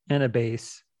and a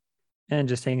bass and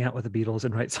just hang out with the Beatles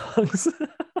and write songs.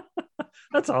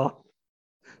 That's all.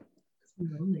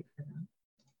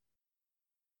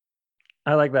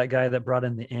 I like that guy that brought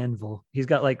in the anvil. He's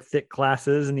got like thick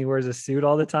glasses and he wears a suit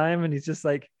all the time and he's just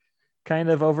like kind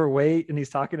of overweight and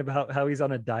he's talking about how he's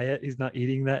on a diet. He's not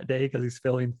eating that day because he's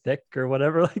feeling thick or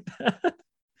whatever like that.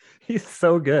 He's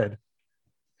so good.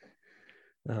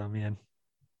 Oh man.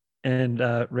 And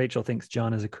Rachel thinks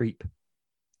John is a creep.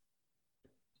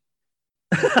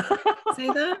 Say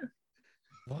that?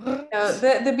 No,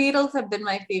 the Beatles have been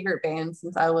my favorite band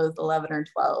since I was 11 or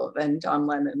 12, and John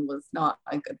Lennon was not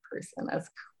a good person. As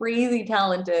crazy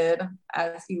talented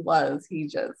as he was, he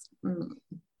just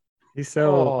He's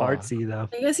so artsy though.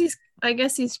 I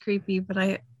guess he's creepy, but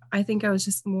I think I was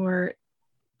just more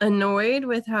annoyed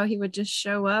with how he would just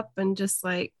show up and just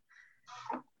like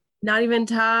not even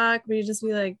talk, but he'd just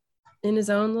be like in his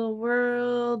own little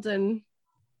world. And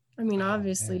I mean,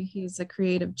 obviously he's a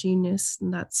creative genius,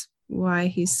 and that's why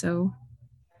he's so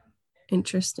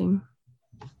interesting.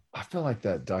 I feel like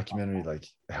that documentary like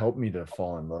helped me to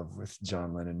fall in love with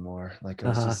John Lennon more. Like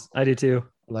I do too.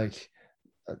 Like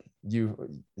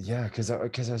because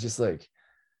I was just like,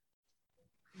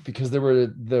 because there were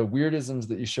the weirdisms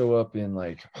that you show up in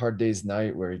like Hard Day's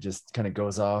Night where he just kind of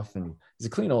goes off and he's a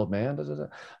clean old man,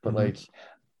 but like,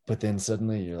 but then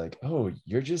suddenly you're like, oh,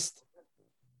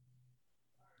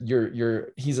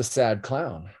 he's a sad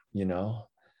clown, you know,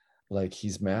 like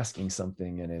he's masking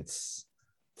something, and it's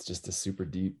just a super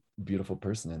deep, beautiful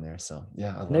person in there. So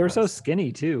yeah, They were so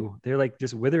skinny too. They're like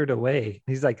just withered away.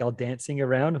 He's like all dancing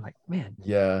around. I'm like, man,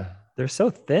 yeah, they're so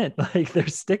thin. Like they're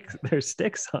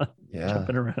sticks on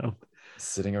jumping around.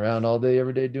 sitting around all day,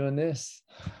 every day doing this.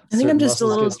 I think I'm Certain just a muscles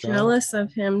little get strong. jealous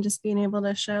of him just being able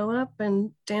to show up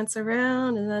and dance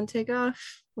around and then take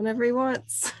off whenever he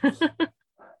wants.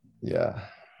 Yeah.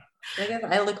 I guess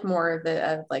I look more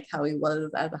at like how he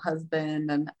was as a husband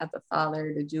and as a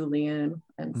father to Julian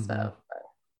and stuff. But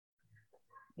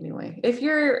anyway, if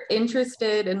you're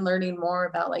interested in learning more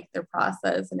about like their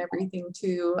process and everything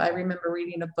too, I remember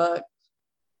reading a book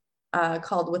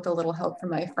called With a Little Help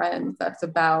from My Friends that's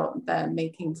about them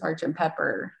making Sgt.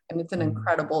 Pepper, and it's an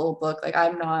incredible book. Like,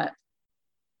 I'm not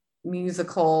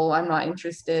musical, I'm not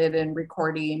interested in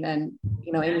recording and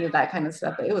any of that kind of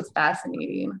stuff, but it was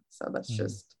fascinating. So that's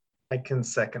just, I can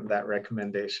second that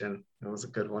recommendation. It was a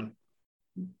good one.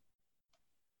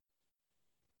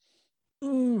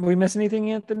 We miss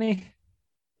anything, Anthony?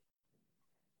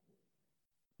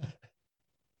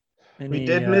 We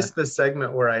did miss the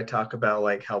segment where I talk about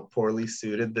like how poorly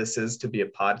suited this is to be a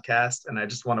podcast. And I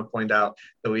just want to point out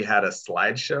that we had a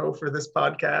slideshow for this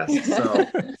podcast. So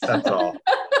that's all.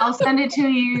 I'll send it to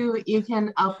you. You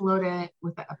can upload it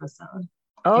with the episode.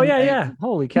 Oh, yeah.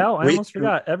 Holy cow. I almost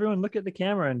forgot. Everyone look at the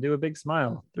camera and do a big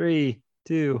smile. 3,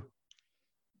 2.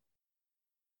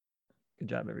 Good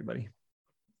job, everybody.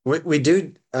 We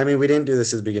do. I mean, we didn't do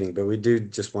this at the beginning, but we do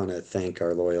just want to thank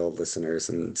our loyal listeners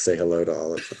and say hello to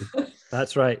all of them.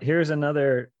 That's right. Here's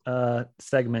another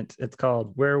segment. It's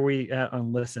called Where Are We At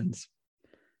on Listens?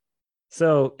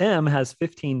 So M has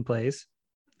 15 plays.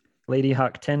 Lady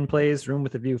Hawk 10 plays. Room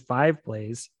with a View 5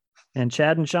 plays. And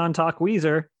Chad and Sean Talk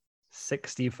Weezer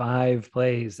 65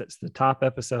 plays. That's the top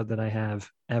episode that I have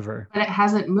ever. But it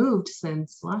hasn't moved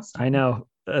since last time. I know.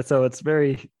 So it's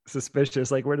very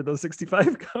suspicious. Like, where did those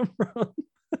 65 come from?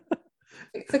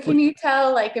 So can you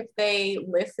tell like if they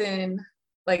listen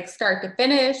like start to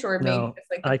finish, or maybe No, it's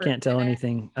like the I first can't tell minute?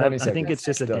 anything. I 20 think seconds. it's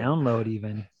just a Done. download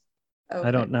even. Okay.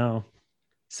 I don't know.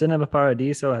 Cinema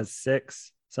Paradiso has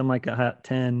 6. Some Like It Hot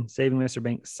 10. Saving Mr.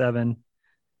 Banks 7.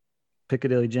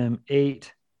 Piccadilly Gym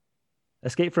 8.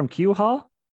 Escape from Q Hall.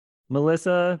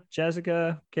 Melissa,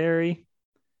 Jessica, Carrie,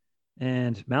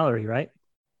 and Mallory, right?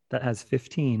 That has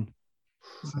 15.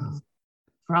 So.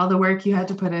 For all the work you had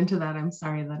to put into that, I'm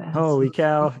sorry that it has. Holy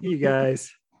cow, you guys.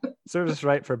 Serves us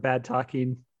right for bad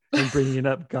talking and bringing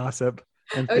up gossip.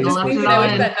 And I was just Facebook thinking, I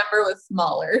wish in. that number was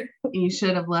smaller. You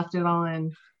should have left it all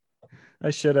in. I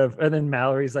should have. And then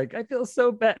Mallory's like, I feel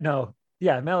so bad. No.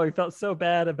 Yeah, Mallory felt so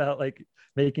bad about like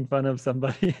making fun of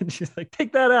somebody. And she's like,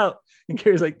 take that out. And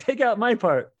Carrie's like, take out my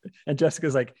part. And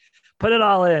Jessica's like, put it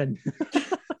all in.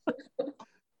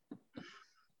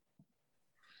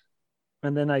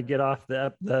 And then I get off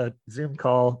the Zoom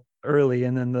call early,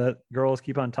 and then the girls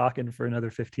keep on talking for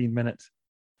another 15 minutes.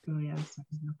 Oh, yeah. Sorry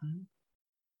about that.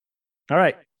 All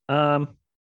right.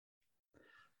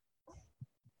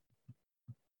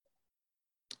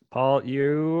 Paul,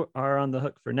 you are on the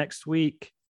hook for next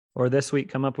week or this week.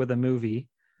 Come up with a movie.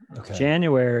 Okay.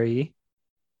 January,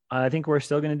 I think we're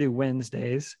still going to do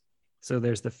Wednesdays. So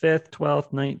there's the 5th,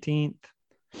 12th, 19th.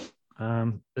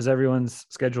 Is everyone's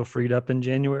schedule freed up in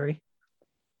January?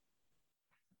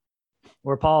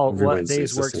 Or Paul, Every what Wednesday's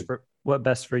days the works same. for what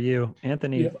best for you?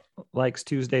 Anthony likes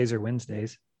Tuesdays or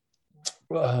Wednesdays.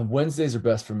 Wednesdays are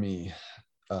best for me.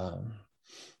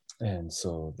 And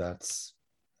so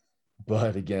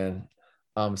but again,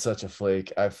 I'm such a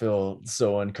flake. I feel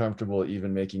so uncomfortable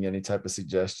even making any type of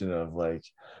suggestion of like,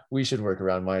 we should work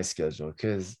around my schedule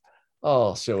because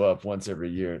I'll show up once every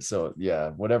year. So yeah,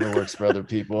 whatever works for other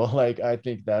people. Like, I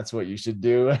think that's what you should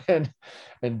do,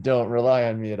 and don't rely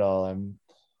on me at all. I'm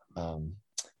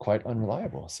quite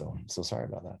unreliable. So I'm so sorry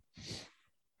about that.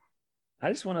 I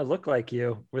just want to look like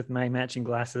you with my matching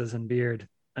glasses and beard.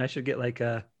 I should get like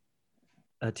a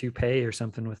toupee or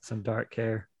something with some dark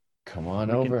hair. Come on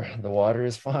over. The water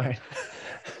is fine.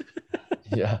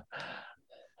 Yeah.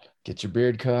 Get your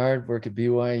beard card, work at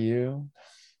BYU,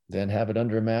 then have it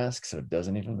under a mask so it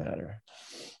doesn't even matter.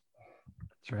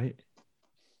 That's right.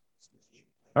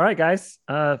 All right, guys.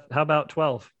 How about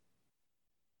 12? Does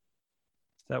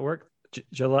that work?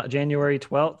 January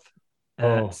 12th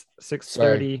at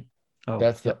 6:30. Oh,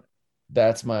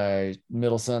 that's my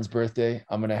middle son's birthday.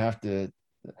 I'm gonna have to,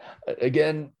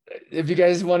 again, if you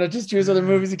guys want to just choose other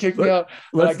movies to kick me out,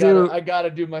 I gotta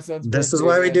do my son's birthday. This is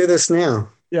why we do this now.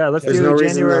 Yeah, let's There's do no January.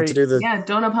 reason not to do this. Yeah,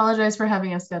 don't apologize for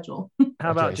having a schedule.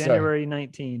 How about January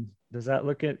 19? Does that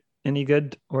look at any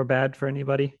good or bad for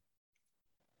anybody?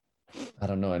 I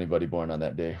don't know anybody born on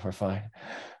that day. We're fine.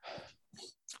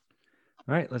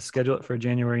 All right, let's schedule it for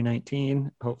January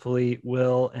 19. Hopefully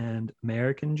Will and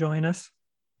Mare can join us.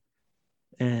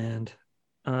 And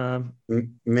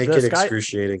make it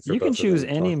excruciating for you both can of choose them,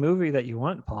 any Paul. movie that you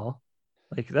want, Paul.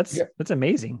 Like that's Yeah.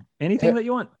 amazing. Anything that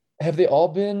you want. Have they all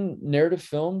been narrative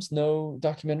films, no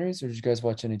documentaries, or did you guys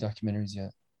watch any documentaries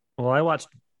yet? Well, I watched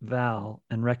Val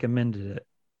and recommended it.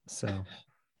 So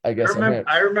I guess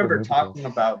I remember talking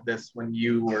about this when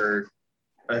you were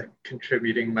a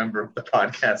contributing member of the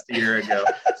podcast a year ago.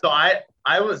 So I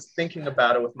was thinking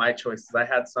about it with my choices. I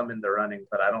had some in the running,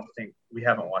 but I don't think we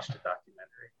haven't watched a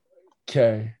documentary.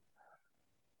 Okay.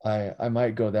 I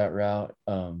might go that route.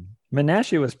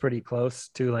 Menashe was pretty close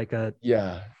to like a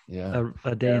day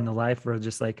in the life, or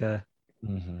just like it's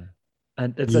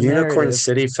a Unicorn narrative.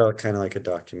 City felt kind of like a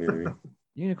documentary.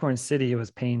 Unicorn City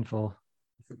was painful.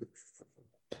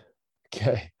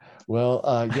 Okay. Well,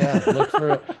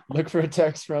 look for a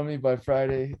text from me by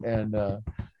Friday, and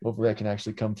hopefully I can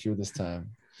actually come through this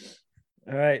time.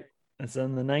 All right. It's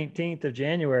on the 19th of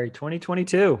January,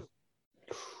 2022.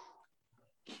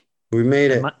 We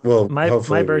made it.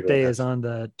 My birthday is on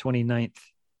the 29th,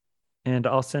 and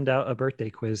I'll send out a birthday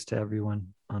quiz to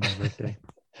everyone on my birthday.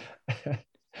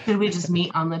 Could we just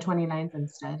meet on the 29th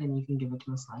instead, and you can give it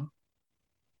to us live?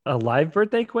 A live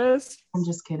birthday quiz? I'm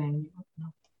just kidding.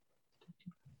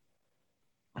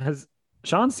 Has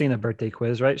Sean seen a birthday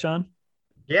quiz, right, Sean?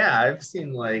 Yeah, I've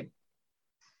seen like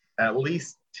at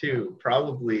least 2,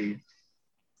 probably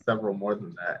several more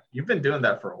than that. You've been doing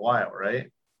that for a while,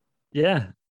 right?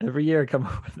 Yeah. Every year, come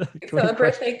up with So a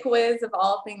birthday quiz of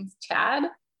all things Chad.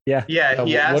 Yeah. Yeah.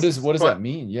 He What asks, does that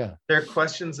mean? Yeah. There are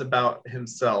questions about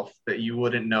himself that you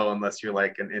wouldn't know unless you're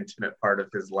like an intimate part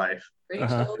of his life.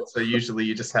 So usually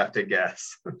you just have to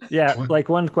guess. Yeah. Like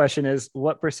one question is,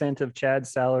 what % of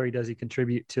Chad's salary does he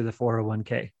contribute to the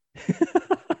 401k?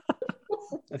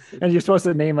 And you're supposed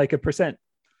to name like a percent.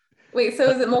 Wait, so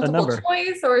is it multiple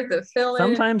choice or is it fill in?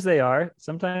 Sometimes they are.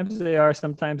 Sometimes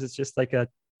it's just like a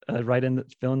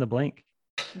fill in the blank.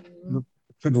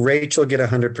 Could Rachel get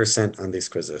 100% on these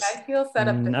quizzes? I feel set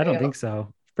up to I don't think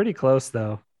so. Pretty close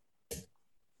though.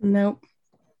 Nope.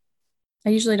 I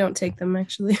usually don't take them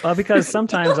actually. Well, because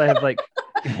sometimes I have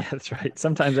yeah, that's right.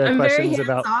 Sometimes I have questions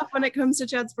about off when it comes to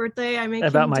Chad's birthday. I make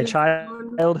about my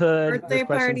childhood. Birthday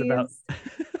parties.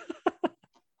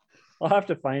 I'll have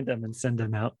to find them and send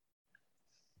them out.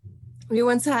 We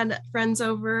once had friends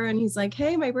over and he's like,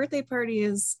 hey, my birthday party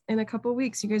is in a couple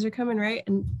weeks. You guys are coming, right?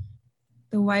 And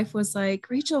the wife was like,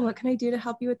 Rachel, what can I do to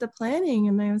help you with the planning?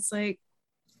 And I was like,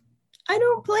 I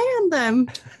don't plan them.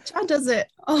 Chad does it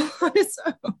all on his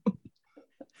own.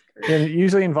 It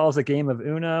usually involves a game of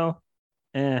Uno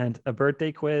and a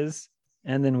birthday quiz.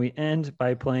 And then we end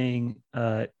by playing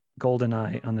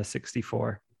GoldenEye on the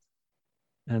 64.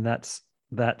 And that's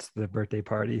the birthday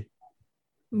party.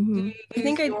 Mm-hmm. I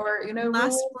think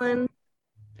last one.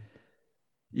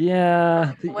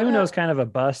 Yeah, the Uno's kind of a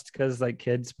bust because like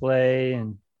kids play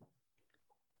and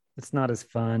it's not as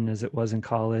fun as it was in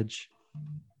college.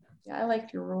 Yeah, I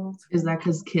liked your rules. Is that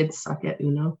because kids suck at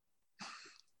Uno?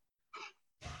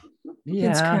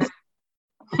 Yeah,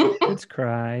 kids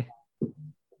cry.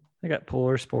 I got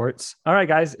polar sports. All right,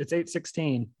 guys, it's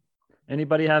 8:16.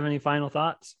 Anybody have any final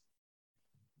thoughts?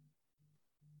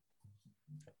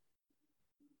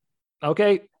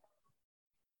 Okay.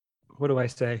 What do I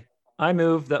say? I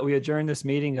move that we adjourn this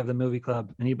meeting of the movie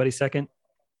club. Anybody second?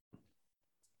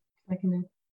 Second.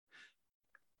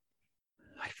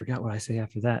 I forgot what I say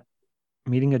after that.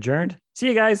 Meeting adjourned. See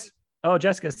you guys. Oh,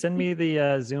 Jessica, send me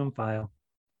the Zoom file.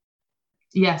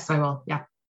 Yes, I will. Yeah.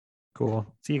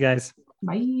 Cool. See you guys.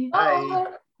 Bye. Bye.